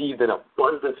received an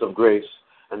abundance of grace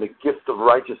and the gift of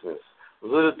righteousness.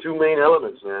 Those are the two main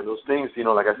elements, man. Those things, you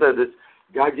know, like I said,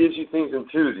 God gives you things in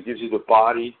twos. He gives you the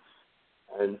body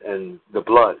and the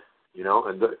blood, you know,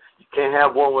 and you can't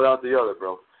have one without the other,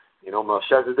 bro. You know,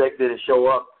 Melchizedek didn't show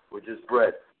up with just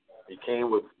bread. He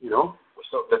came with, you know, with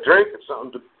something to drink and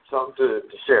something to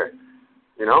share,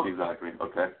 you know? Exactly,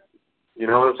 okay. You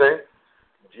know what I'm saying?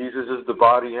 Jesus is the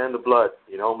body and the blood.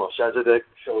 You know, Melchizedek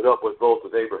showed up with both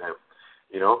with Abraham,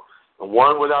 you know? And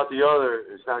one without the other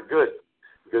is not good.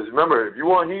 Because remember, if you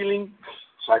want healing,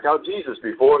 check out Jesus.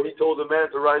 Before he told the man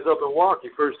to rise up and walk, he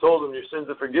first told him your sins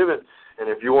are forgiven. And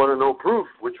if you want to know proof,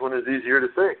 which one is easier to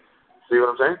say? See what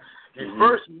I'm saying? He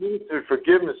first ministered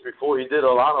forgiveness before he did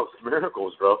a lot of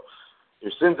miracles, bro.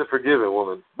 Your sins are forgiven,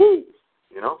 woman. Woo!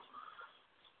 You know?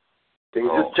 Things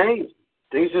just change.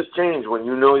 Things just change when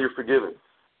you know you're forgiven.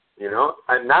 You know?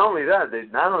 And not only that, they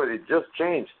just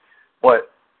change, but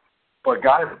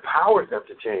God empowers them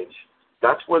to change.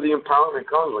 That's where the empowerment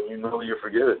comes, when you know you're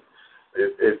forgiven.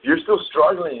 If you're still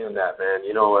struggling in that, man,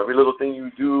 you know, every little thing you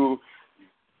do,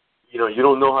 you know, you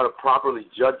don't know how to properly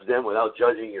judge them without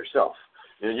judging yourself.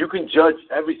 You know, you can judge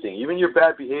everything, even your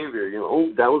bad behavior. You know,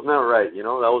 oh, that was not right. You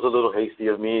know, that was a little hasty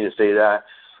of me to say that.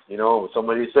 You know, when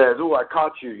somebody says, oh, I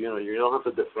caught you, you know, you don't have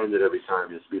to defend it every time.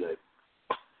 Just be like,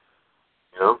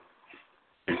 you know.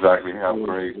 Exactly. Have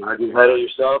great. Not get ahead of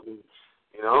yourself. And,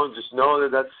 you know, just know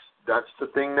that that's the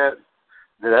thing that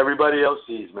everybody else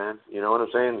sees, man. You know what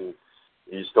I'm saying?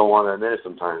 You just don't want to admit it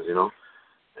sometimes, you know.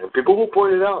 And people will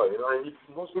point it out. You know, and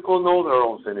most people know their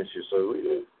own sin issues. So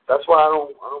that's why I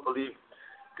don't believe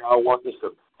God wants us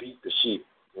to beat the sheep.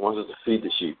 He wants us to feed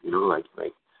the sheep. You know, like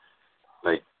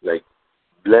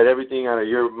let everything out of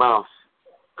your mouth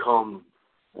come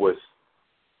with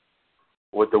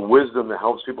the wisdom that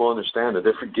helps people understand that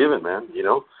they're forgiven, man. You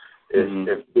know,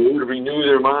 if they would renew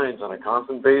their minds on a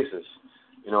constant basis,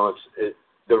 you know,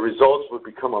 the results would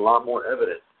become a lot more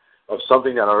evident of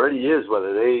something that already is,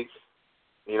 whether they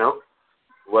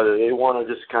want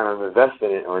to just kind of invest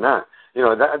in it or not. You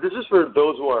know, this is for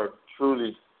those who are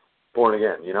truly born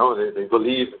again. You know, they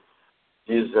believe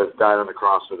Jesus has died on the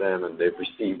cross for them, and they've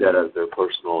received that as their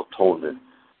personal atonement.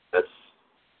 That's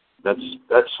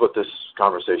what this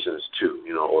conversation is to,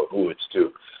 you know, or who it's to.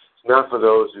 It's not for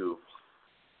those who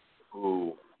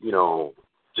you know,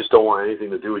 just don't want anything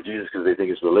to do with Jesus because they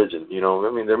think it's religion. You know,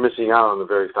 I mean, they're missing out on the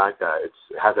very fact that it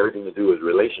has everything to do with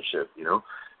relationship. You know,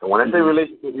 and when I say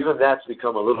relationship, even that's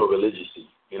become a little religious-y.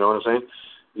 You know what I'm saying?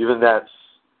 Even that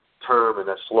term and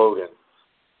that slogan,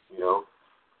 you know,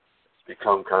 it's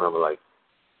become kind of like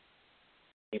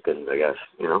deepened, I guess.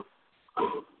 You know,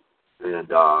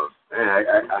 and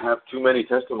I have too many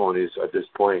testimonies at this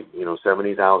point. You know,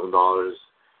 $70,000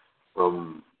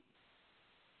 from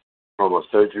a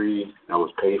surgery that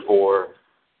was paid for.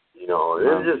 You know,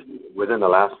 it's just within the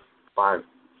last 5-6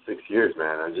 years,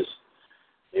 man. I just,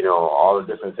 you know, all the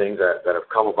different things that have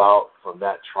come about from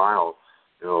that trial.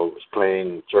 You know, was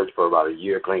playing church for about a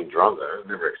year, playing drums. I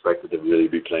never expected to really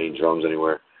be playing drums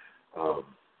anywhere.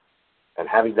 And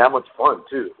having that much fun,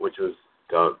 too, which was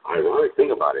the ironic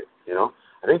thing about it, you know.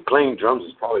 I think playing drums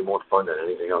is probably more fun than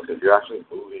anything else because you're actually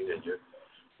moving and you're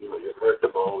hurt the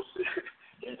most.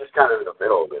 You're just kind of in the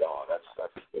middle of it all. That's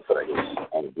what I guess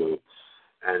I was doing.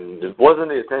 And it wasn't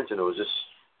the attention. It was just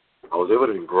I was able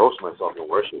to engross myself in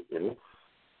worship, you know.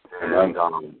 And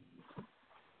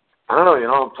I don't know, you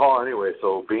know, I'm tall anyway,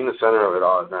 so being the center of it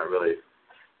all is not really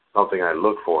something I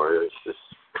look for. It's just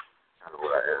kind of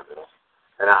what I am, you know.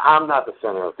 And I'm not the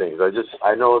center of things.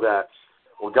 I know that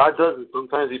when God does it,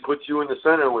 sometimes He puts you in the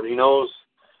center when He knows,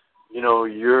 you know,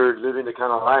 you're living the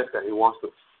kind of life that He wants to,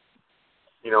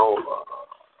 you know,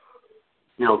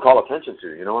 call attention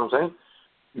to. You know what I'm saying?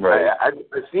 Right.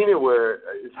 I've seen it where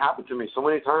it's happened to me so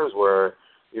many times where,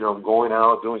 you know, I'm going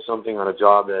out doing something on a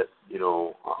job that, you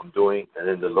know, I'm doing, and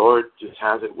then the Lord just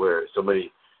has it where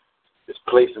somebody is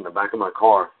placed in the back of my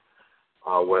car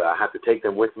where I have to take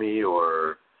them with me,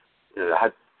 or, you know, I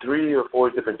had 3 or 4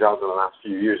 different jobs in the last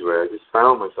few years where I just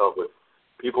found myself with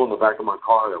people in the back of my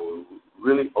car that were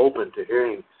really open to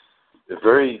hearing the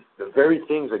very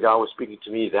things that God was speaking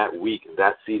to me that week and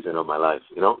that season of my life,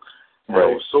 you know? And I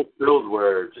was so filled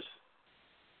where just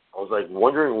I was like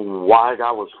wondering why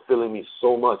God was filling me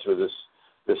so much with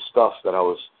this stuff that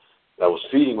was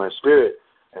feeding my spirit.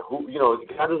 And who, you know,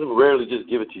 God doesn't rarely just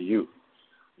give it to you.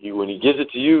 When He gives it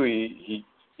to you, He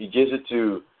gives it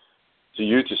to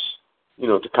you to, you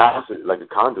know, to pass it like a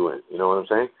conduit. You know what I'm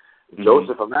saying?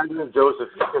 Joseph, imagine if Joseph,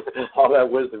 all that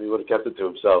wisdom, he would have kept it to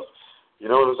himself. You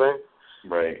know what I'm saying?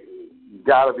 Right. You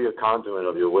got to be a conduit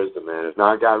of your wisdom, man. If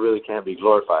not, God really can't be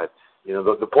glorified. You know,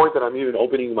 the point that I'm even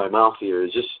opening my mouth here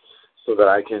is just so that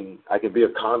I can be a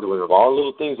conduit of all the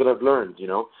little things that I've learned. You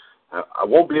know, I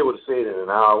won't be able to say it in an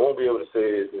hour. I won't be able to say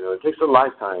it. You know, it takes a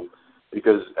lifetime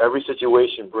because every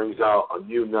situation brings out a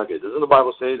new nugget. Doesn't the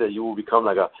Bible say that you will become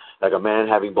like a man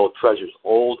having both treasures,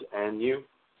 old and new?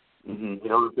 Mm-hmm. You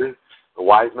know what I'm saying? A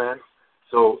wise man.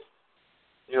 So,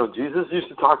 you know, Jesus used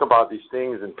to talk about these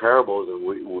things in parables, and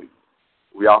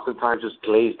we oftentimes just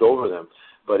glazed over them.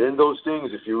 But in those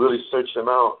things, if you really search them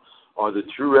out, are the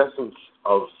true essence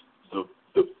of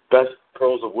the best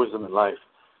pearls of wisdom in life.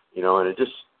 You know, and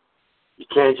you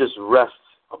can't just rest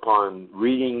upon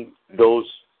reading those,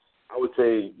 I would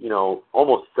say, you know,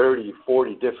 almost 30,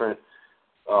 40 different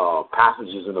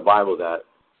passages in the Bible that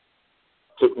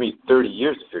took me 30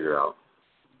 years to figure out,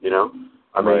 you know.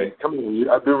 I mean,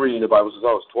 I've been reading the Bible since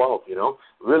I was 12, you know.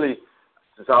 Really,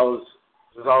 since I was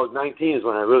 19 is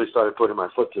when I really started putting my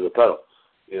foot to the pedal.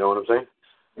 You know what I'm saying?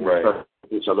 Right.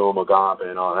 Shalom Agape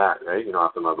and all that, right? You know,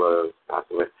 after my brother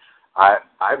passed away. I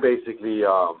basically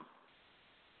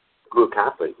grew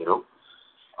Catholic, you know.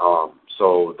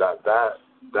 So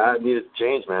that needed to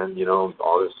change, man. You know,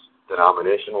 all this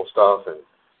denominational stuff and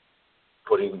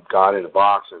putting God in a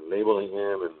box and labeling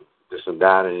him and this and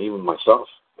that, and even myself,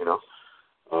 you know.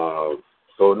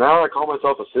 So now I call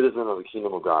myself a citizen of the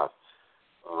kingdom of God.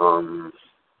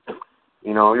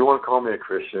 You know, you want to call me a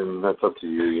Christian, that's up to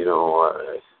you. You know,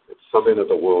 it's something that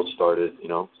the world started, you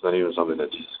know. It's not even something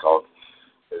that Jesus called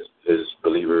his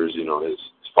believers, you know, his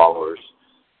followers.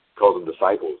 He calls them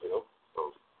disciples, you know.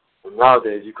 So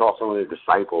nowadays, you call someone a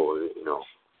disciple, you know,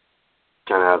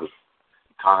 kind of has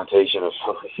a connotation of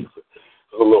something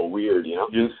a little weird, you know.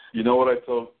 You know what I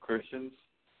tell Christians?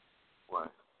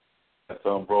 What? I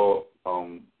tell them, bro,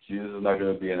 Jesus is not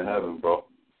going to be in heaven, bro.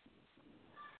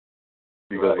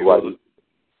 Because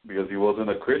he wasn't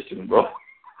a Christian, bro.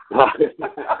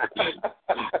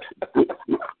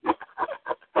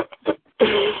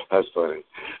 That's funny.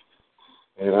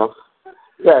 You know?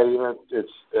 Yeah, you know,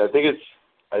 I think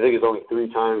it's only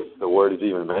 3 times the word is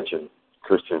even mentioned,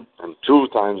 Christian, and 2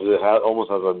 times it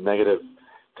almost has a negative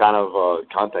kind of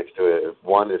context to it.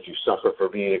 One, if you suffer for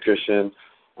being a Christian,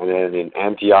 and then in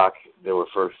Antioch, they were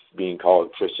first being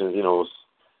called Christians. You know,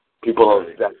 people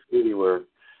of that city were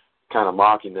kind of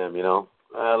mocking them, you know,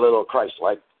 a little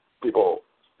Christ-like people,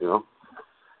 you know.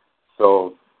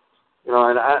 So, you know,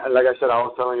 and like I said, I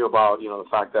was telling you about, you know, the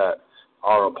fact that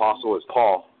our apostle is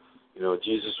Paul. You know,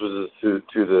 Jesus was to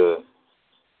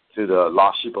the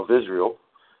lost sheep of Israel,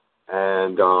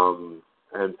 and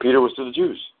Peter was to the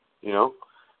Jews. You know,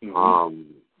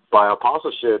 by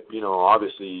apostleship, you know,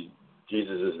 obviously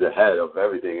Jesus is the head of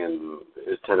everything, and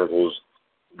his tentacles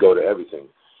go to everything.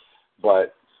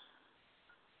 But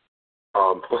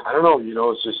I don't know, you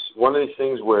know, it's just one of these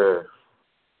things where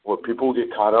people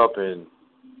get caught up in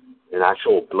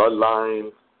actual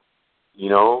bloodline, you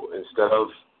know, instead of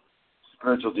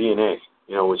spiritual DNA,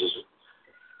 you know, which is,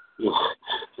 you know,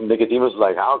 Nicodemus is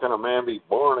like, how can a man be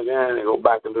born again and go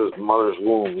back into his mother's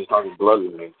womb? He's talking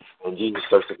bloodline, and Jesus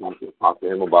starts to talk to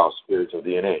him about spiritual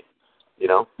DNA, you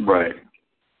know? Right.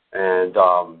 And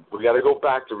we got to go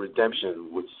back to redemption,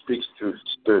 which speaks to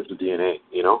spiritual DNA,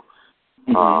 you know?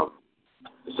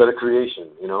 Instead of creation,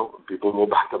 you know, people go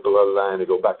back to bloodline, they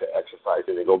go back to exercise,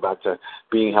 and they go back to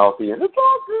being healthy, and it's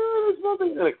all good, it's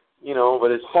nothing, like, you know,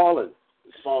 but it's fallen.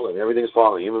 It's fallen. Everything's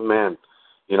fallen, human man,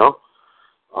 you know?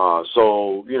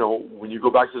 So, you know, when you go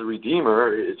back to the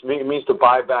Redeemer, it means to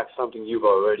buy back something you've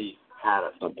already had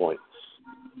at some point.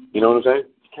 You know what I'm saying?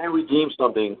 You can't redeem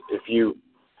something if you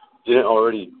didn't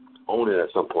already own it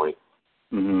at some point.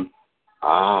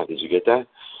 Did you get that?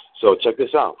 So check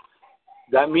this out.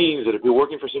 That means that if you're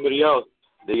working for somebody else,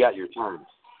 they got your time.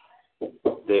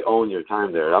 They own your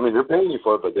time there. I mean, they're paying you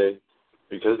for it, but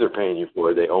because they're paying you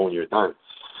for it, they own your time.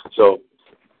 So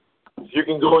if you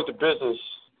can go into business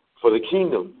for the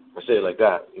kingdom, I say it like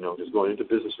that, you know, just going into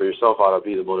business for yourself ought to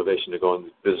be the motivation to go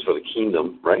into business for the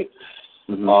kingdom, right?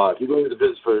 If you go into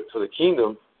business for the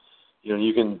kingdom, you know,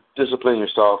 you can discipline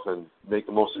yourself and make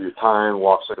the most of your time,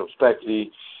 walk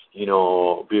circumspectly, you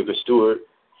know, be a good steward.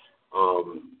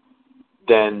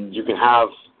 Then you can have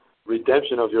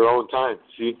redemption of your own time.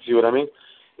 See what I mean?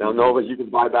 Now know that you can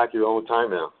buy back your own time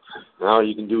now. Now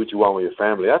you can do what you want with your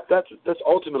family. That's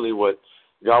ultimately what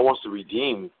God wants to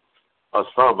redeem us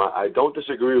from. I don't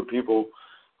disagree with people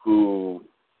who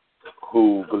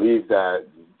believe that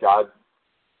God,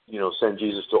 you know, sent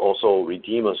Jesus to also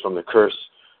redeem us from the curse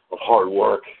of hard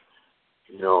work,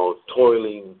 you know,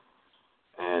 toiling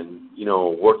and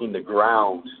working the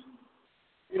ground.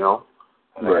 And like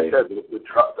Right. I said,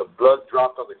 the blood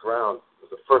dropped on the ground was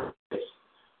the first place.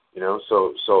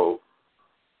 So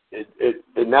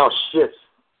it now shifts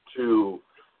to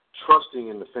trusting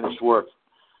in the finished work,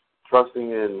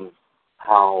 trusting in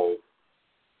how,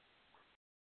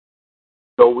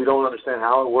 though we don't understand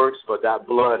how it works, but that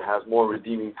blood has more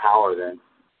redeeming power than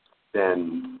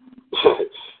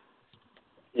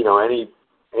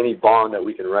any bond that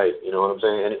we can write. You know what I'm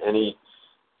saying?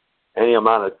 Any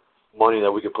amount of money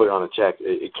that we could put on a check,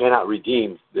 it cannot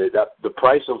redeem. The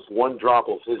price of one drop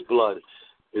of his blood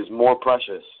is more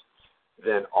precious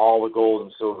than all the gold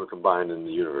and silver combined in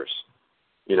the universe.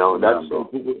 That's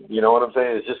what I'm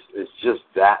saying? It's just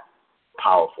that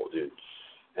powerful, dude.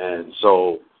 And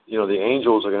so, the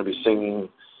angels are going to be singing.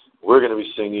 We're going to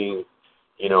be singing.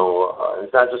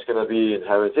 It's not just going to be in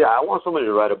heaven. See, I want somebody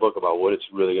to write a book about what it's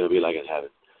really going to be like in heaven.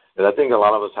 And I think a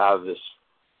lot of us have this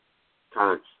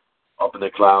kind of up in the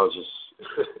clouds, just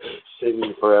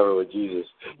singing forever with Jesus.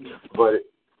 But,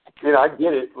 I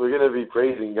get it. We're going to be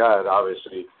praising God,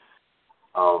 obviously.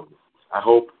 I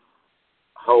hope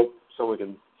someone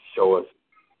can show us,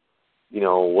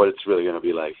 what it's really going to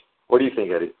be like. What do you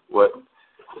think, Eddie? What do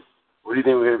you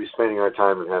think we're going to be spending our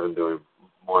time in heaven doing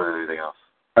more than anything else?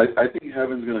 I think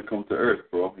heaven's going to come to earth,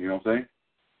 bro. You know what I'm saying?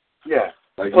 Yeah.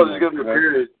 Like, Well, there's going to be a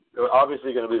period.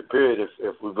 Obviously, going to be a period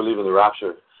if we believe in the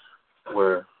rapture,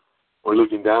 where we're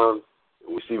looking down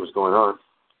and we see what's going on.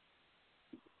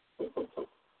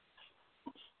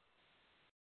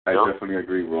 I definitely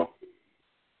agree, bro.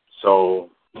 So,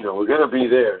 we're going to be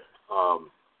there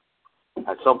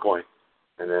at some point,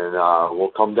 and then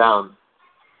we'll come down.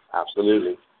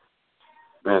 Absolutely.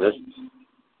 Man,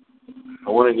 I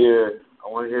want to hear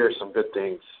some good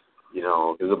things,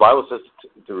 because the Bible says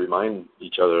to remind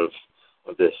each other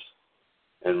of this.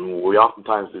 And we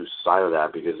oftentimes lose sight of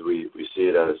that because we see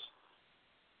it as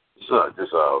just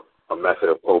a method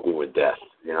of coping with death,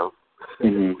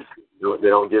 Mm-hmm. They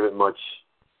don't give it much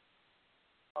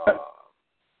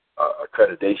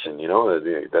accreditation,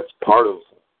 That's part of,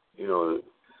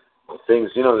 things.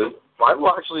 The Bible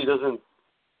actually doesn't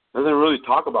really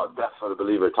talk about death for the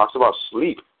believer. It talks about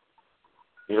sleep.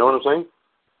 You know what I'm saying?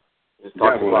 It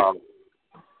talks about,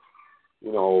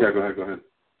 Yeah, go ahead.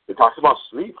 It talks about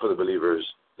sleep for the believers,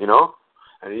 And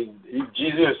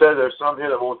Jesus said there's some here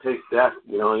that won't taste death,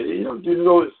 Jesus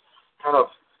always kind of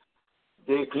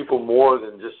gave people more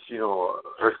than just,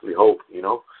 earthly hope, He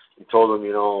told them,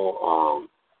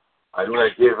 I do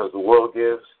not give as the world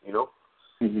gives,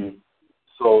 Mm-hmm.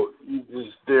 So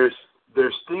there's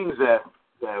things that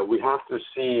we have to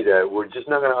see that we're just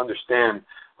not going to understand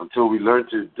until we learn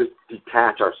to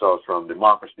detach ourselves from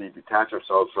democracy, detach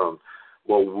ourselves from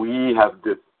what we have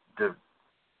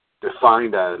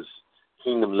defined as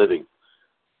kingdom living,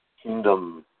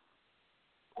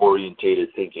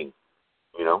 kingdom-orientated thinking,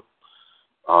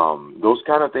 Those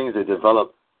kind of things, they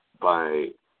develop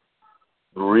by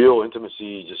real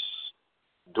intimacy, just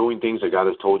doing things that God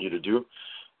has told you to do.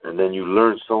 And then you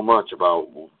learn so much about,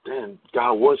 man,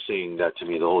 God was saying that to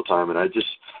me the whole time. And I just,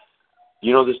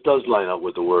 this does line up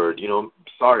with the word.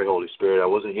 Sorry, Holy Spirit, I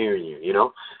wasn't hearing you,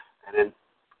 And then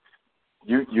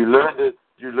you learn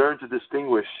to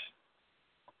distinguish,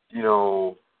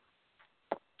 the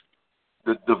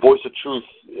voice of truth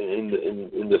in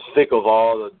the thick of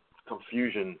all the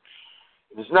confusion.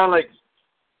 It's not like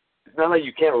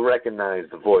you can't recognize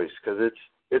the voice, because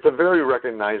it's a very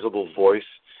recognizable voice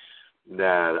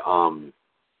that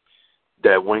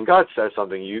when God says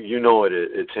something,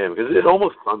 it's Him, because it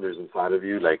almost thunders inside of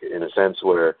you, like in a sense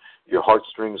where your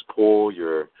heartstrings pull,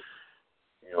 your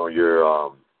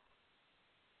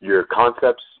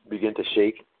concepts begin to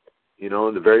shake,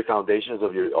 the very foundations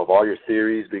of all your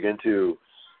theories begin to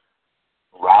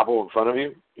ravel in front of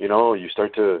you. You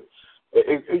start to,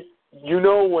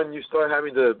 when you start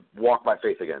having to walk by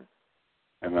faith again.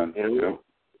 Amen.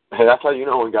 And that's how you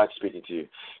know when God's speaking to you.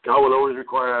 God will always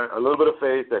require a little bit of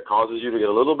faith that causes you to get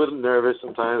a little bit nervous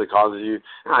sometimes. It causes you,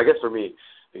 I guess for me,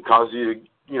 it causes you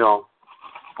to,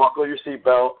 buckle your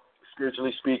seatbelt,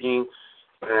 spiritually speaking,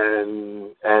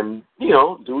 and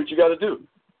do what you got to do.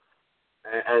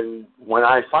 And when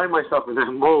I find myself in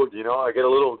that mode, I get a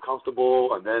little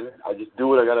uncomfortable, and then I just do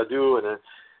what I got to do, and then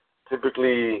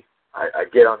typically I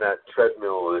get on that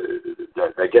treadmill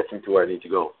that gets me to where I need to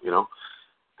go,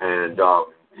 And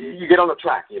you get on the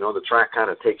track, the track kind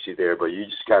of takes you there, but you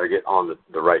just got to get on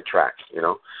the right track,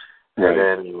 Right. And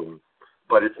then,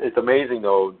 but it's amazing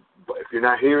though. But if you're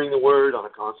not hearing the word on a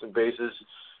constant basis,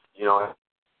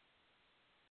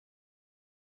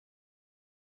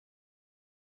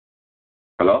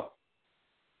 Hello?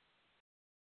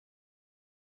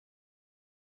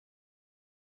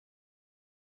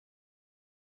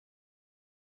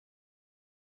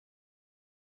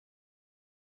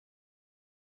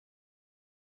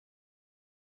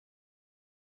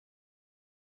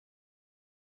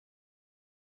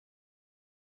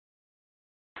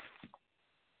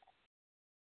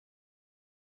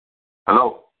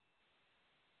 Hello.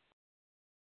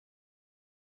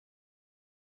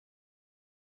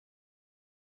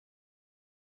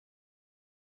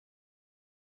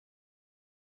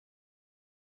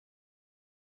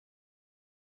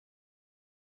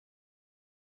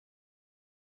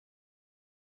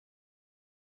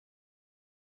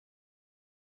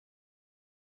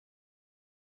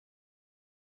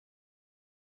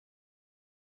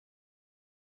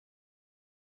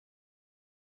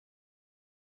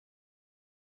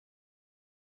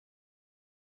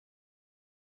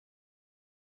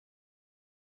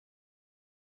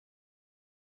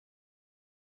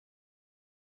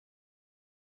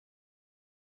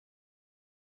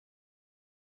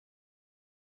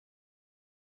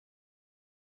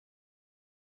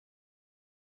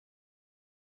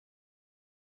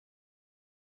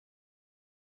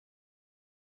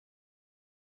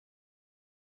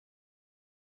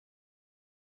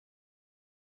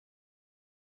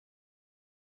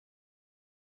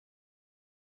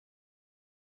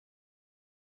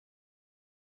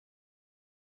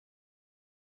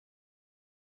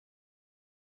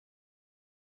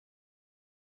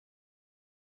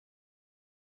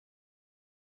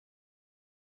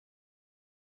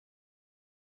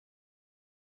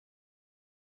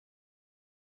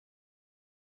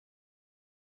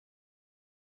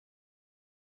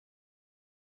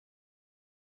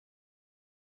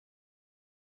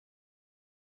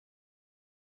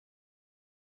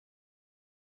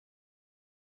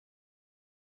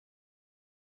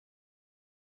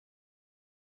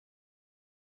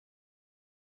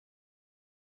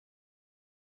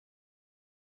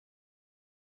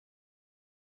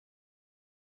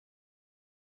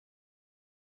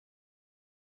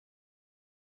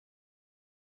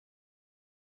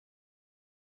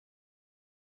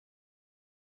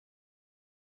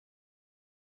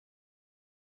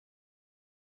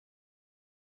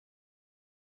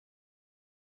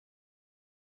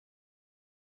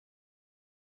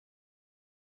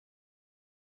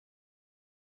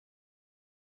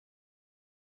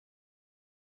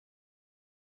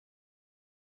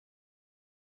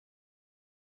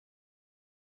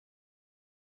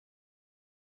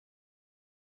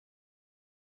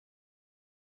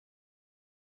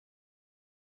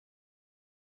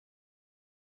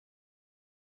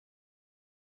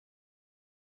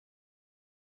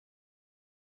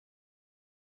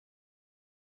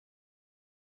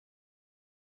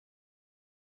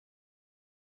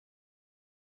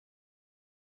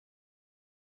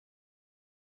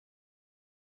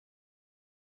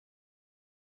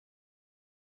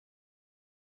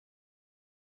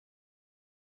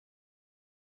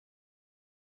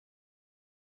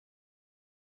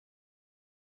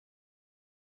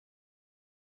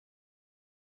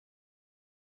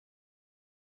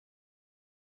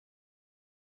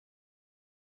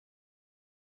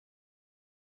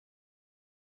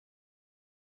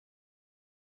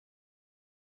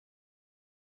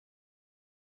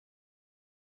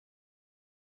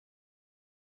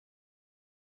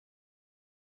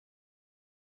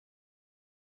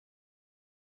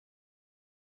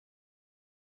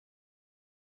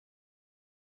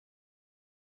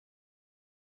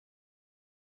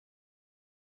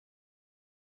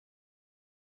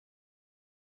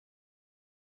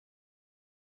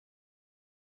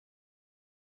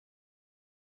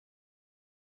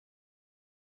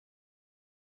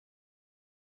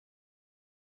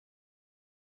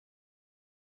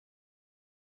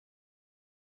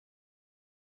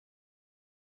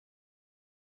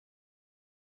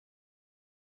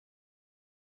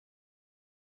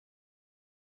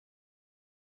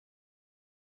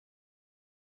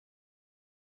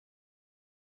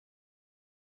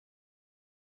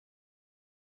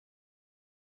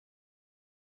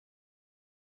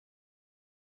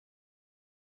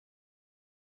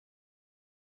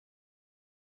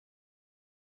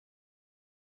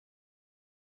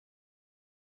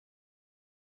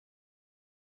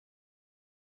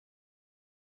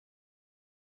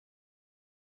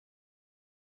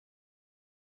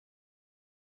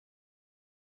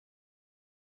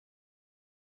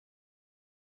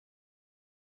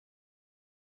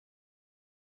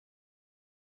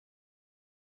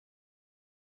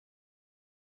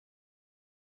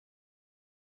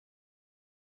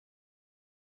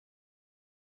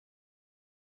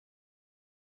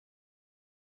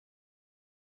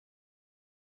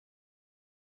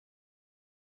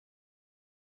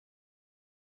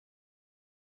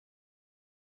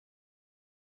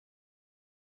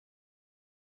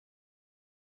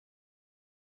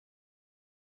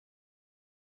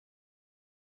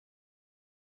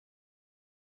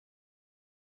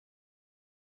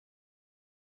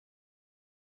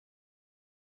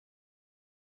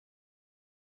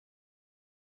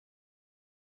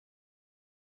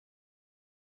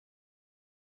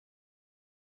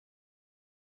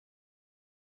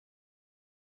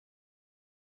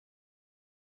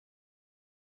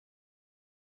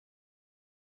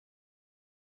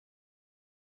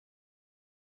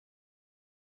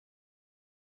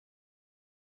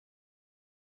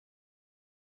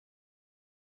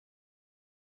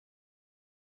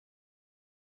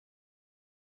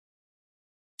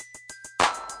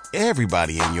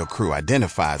 Everybody in your crew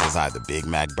identifies as either Big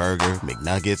Mac Burger,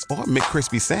 McNuggets, or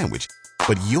McCrispy Sandwich.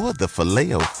 But you're the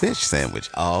Filet-O-Fish Sandwich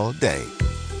all day.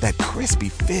 That crispy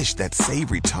fish, that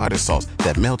savory tartar sauce,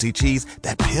 that melty cheese,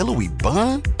 that pillowy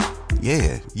bun.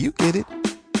 Yeah, you get it.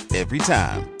 Every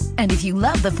time. And if you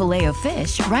love the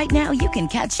Filet-O-Fish, right now you can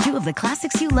catch two of the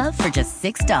classics you love for just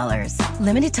 $6.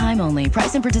 Limited time only.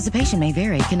 Price and participation may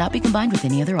vary. Cannot be combined with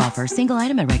any other offer. Single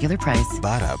item at regular price.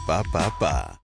 Ba-da-ba-ba-ba.